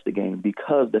they lost the game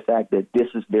because the fact that this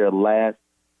is their last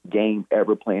game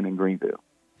ever playing in Greenville.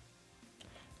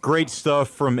 Great stuff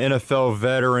from NFL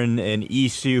veteran and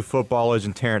ECU football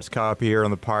legend Terrence Copper here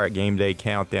on the Pirate Game Day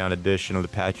Countdown edition of the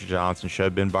Patrick Johnson Show.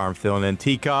 Ben Barmer filling in.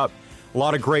 T-Cop, a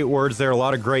lot of great words there, a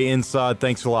lot of great insight.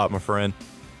 Thanks a lot, my friend.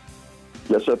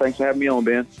 Yes, sir. Thanks for having me on,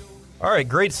 Ben. All right,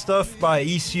 great stuff by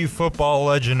ECU football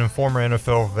legend and former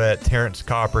NFL vet Terrence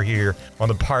Copper here on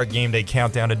the Pirate Game Day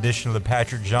Countdown edition of the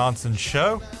Patrick Johnson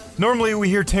Show. Normally we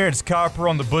hear Terrence Copper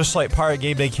on the Busch Light Pirate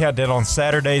Game Day Countdown on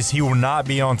Saturdays. He will not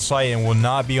be on site and will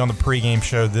not be on the pregame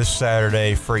show this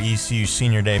Saturday for ECU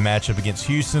Senior Day matchup against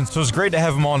Houston. So it's great to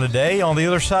have him on today. On the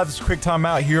other side of this quick time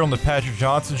out here on the Patrick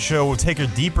Johnson Show, we'll take a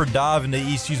deeper dive into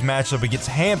ECU's matchup against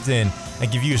Hampton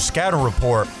and give you a scouting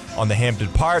report on the Hampton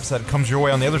Pirates. That comes your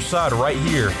way on the other side right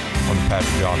here on the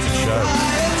Patrick Johnson Show.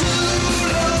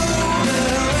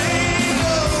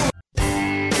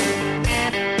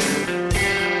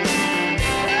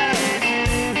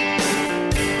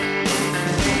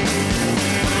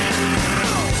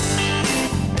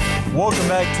 Welcome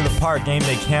back to the Pirate Game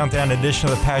Day Countdown edition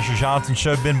of the Patrick Johnson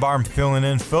Show. Ben Barmer filling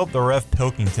in. Philip the Ref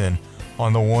Pilkington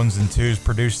on the ones and twos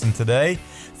producing today.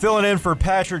 Filling in for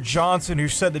Patrick Johnson,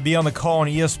 who's set to be on the call on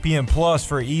ESPN Plus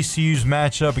for ECU's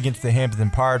matchup against the Hampton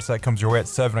Pirates. That comes your way at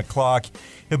 7 o'clock.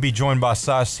 He'll be joined by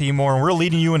Cy Seymour, and we're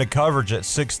leading you into coverage at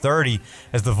 6:30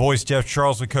 as the voice Jeff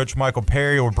Charles with Coach Michael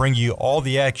Perry will bring you all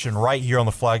the action right here on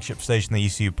the flagship station, the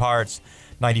ECU Pirates.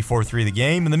 94.3 The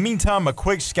Game. In the meantime, a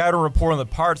quick scouting report on the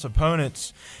Pirates'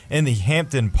 opponents in the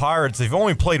Hampton Pirates. They've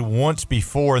only played once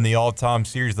before in the all-time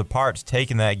series. The Pirates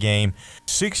taking that game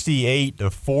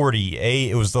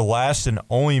 68-48. It was the last and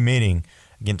only meeting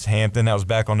against Hampton. That was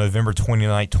back on November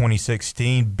 29,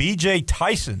 2016. B.J.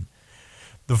 Tyson,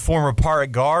 the former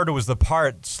Pirate guard, was the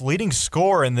Pirates' leading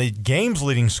scorer, and the game's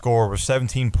leading scorer was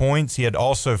 17 points. He had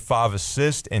also 5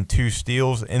 assists and 2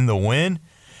 steals in the win.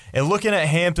 And looking at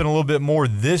Hampton a little bit more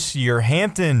this year,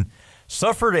 Hampton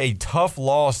suffered a tough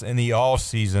loss in the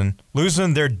offseason,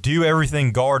 losing their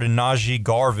do-everything guard in Najee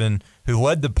Garvin, who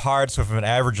led the Pirates with an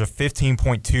average of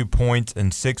 15.2 points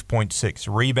and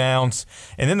 6.6 rebounds.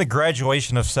 And then the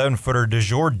graduation of 7-footer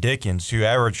DeJour Dickens, who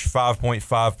averaged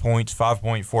 5.5 points,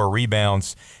 5.4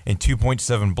 rebounds, and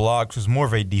 2.7 blocks, was more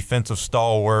of a defensive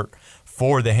stalwart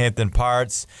for the Hampton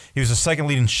Pirates. He was the second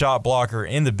leading shot blocker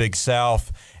in the Big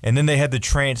South. And then they had the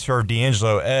transfer of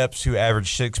D'Angelo Epps, who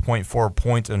averaged 6.4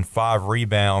 points and 5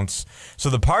 rebounds. So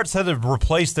the Pirates had to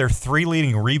replace their 3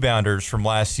 leading rebounders from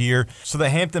last year. So the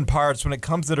Hampton Pirates, when it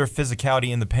comes to their physicality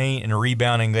in the paint and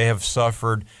rebounding, they have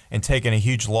suffered and taken a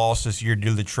huge loss this year due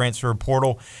to the transfer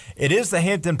portal. It is the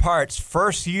Hampton Pirates'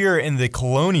 first year in the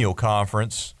Colonial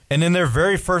Conference. And in their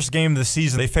very first game of the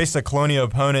season, they faced a Colonial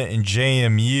opponent in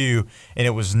JMU, and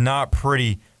it was not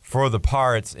pretty for the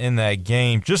Pirates in that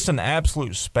game. Just an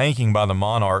absolute spanking by the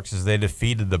Monarchs as they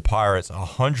defeated the Pirates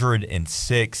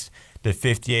 106-58.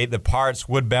 The Pirates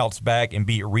would bounce back and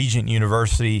beat Regent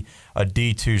University, a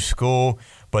D2 school,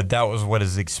 but that was what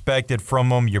is expected from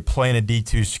them. You're playing a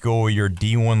D2 school, you're a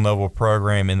D1 level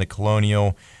program in the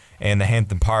Colonial, and the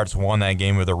Hampton Pirates won that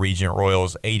game with the Regent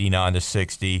Royals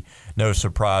 89-60. No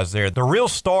surprise there. The real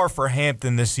star for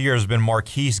Hampton this year has been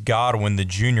Marquise Godwin, the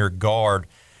junior guard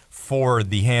for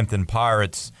the Hampton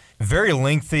Pirates. Very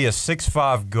lengthy, a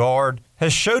 6'5" guard.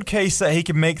 Has showcased that he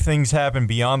can make things happen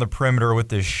beyond the perimeter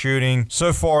with his shooting.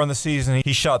 So far in the season,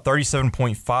 he shot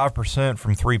 37.5%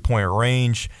 from three-point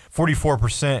range,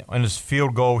 44% on his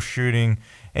field goal shooting,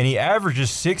 and he averages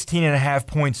 16.5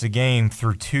 points a game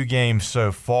through 2 games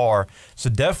so far. So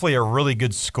definitely a really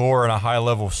good scorer and a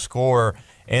high-level scorer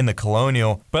in the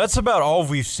Colonial. But that's about all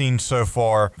we've seen so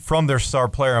far from their star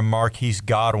player, Marquise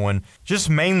Godwin.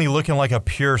 Just mainly looking like a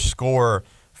pure scorer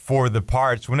for the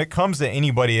Pirates. When it comes to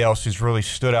anybody else who's really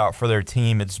stood out for their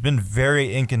team, it's been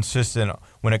very inconsistent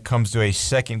when it comes to a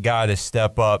second guy to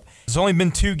step up. It's only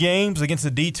been 2 games against a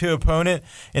D2 opponent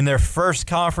and their first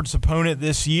conference opponent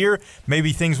this year.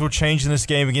 Maybe things will change in this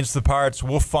game against the Pirates.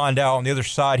 We'll find out on the other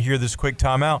side here, this quick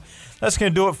timeout. That's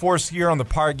going to do it for us here on the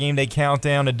Pirate Game Day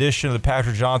Countdown edition of the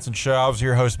Patrick Johnson Show. I was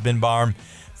your host, Ben Byram,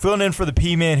 filling in for the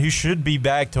P-Man, who should be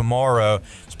back tomorrow.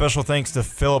 Special thanks to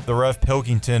Philip the Ref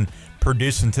Pilkington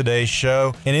producing today's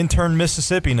show, and intern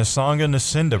Mississippi Nasanga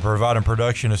Nasinda providing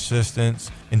production assistance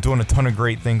and doing a ton of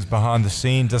great things behind the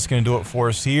scenes. That's going to do it for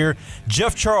us here.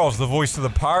 Jeff Charles, the voice of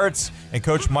the Pirates, and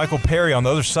Coach Michael Perry on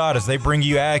the other side as they bring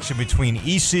you action between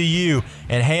ECU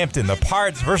and Hampton. The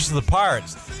Pirates versus the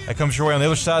Pirates. That comes your way on the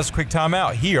other side of this quick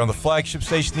timeout here on the flagship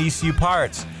station, the ECU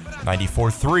Pirates,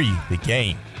 94.3 The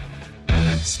Game.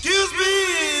 Excuse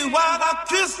me while I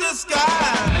kiss the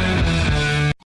sky.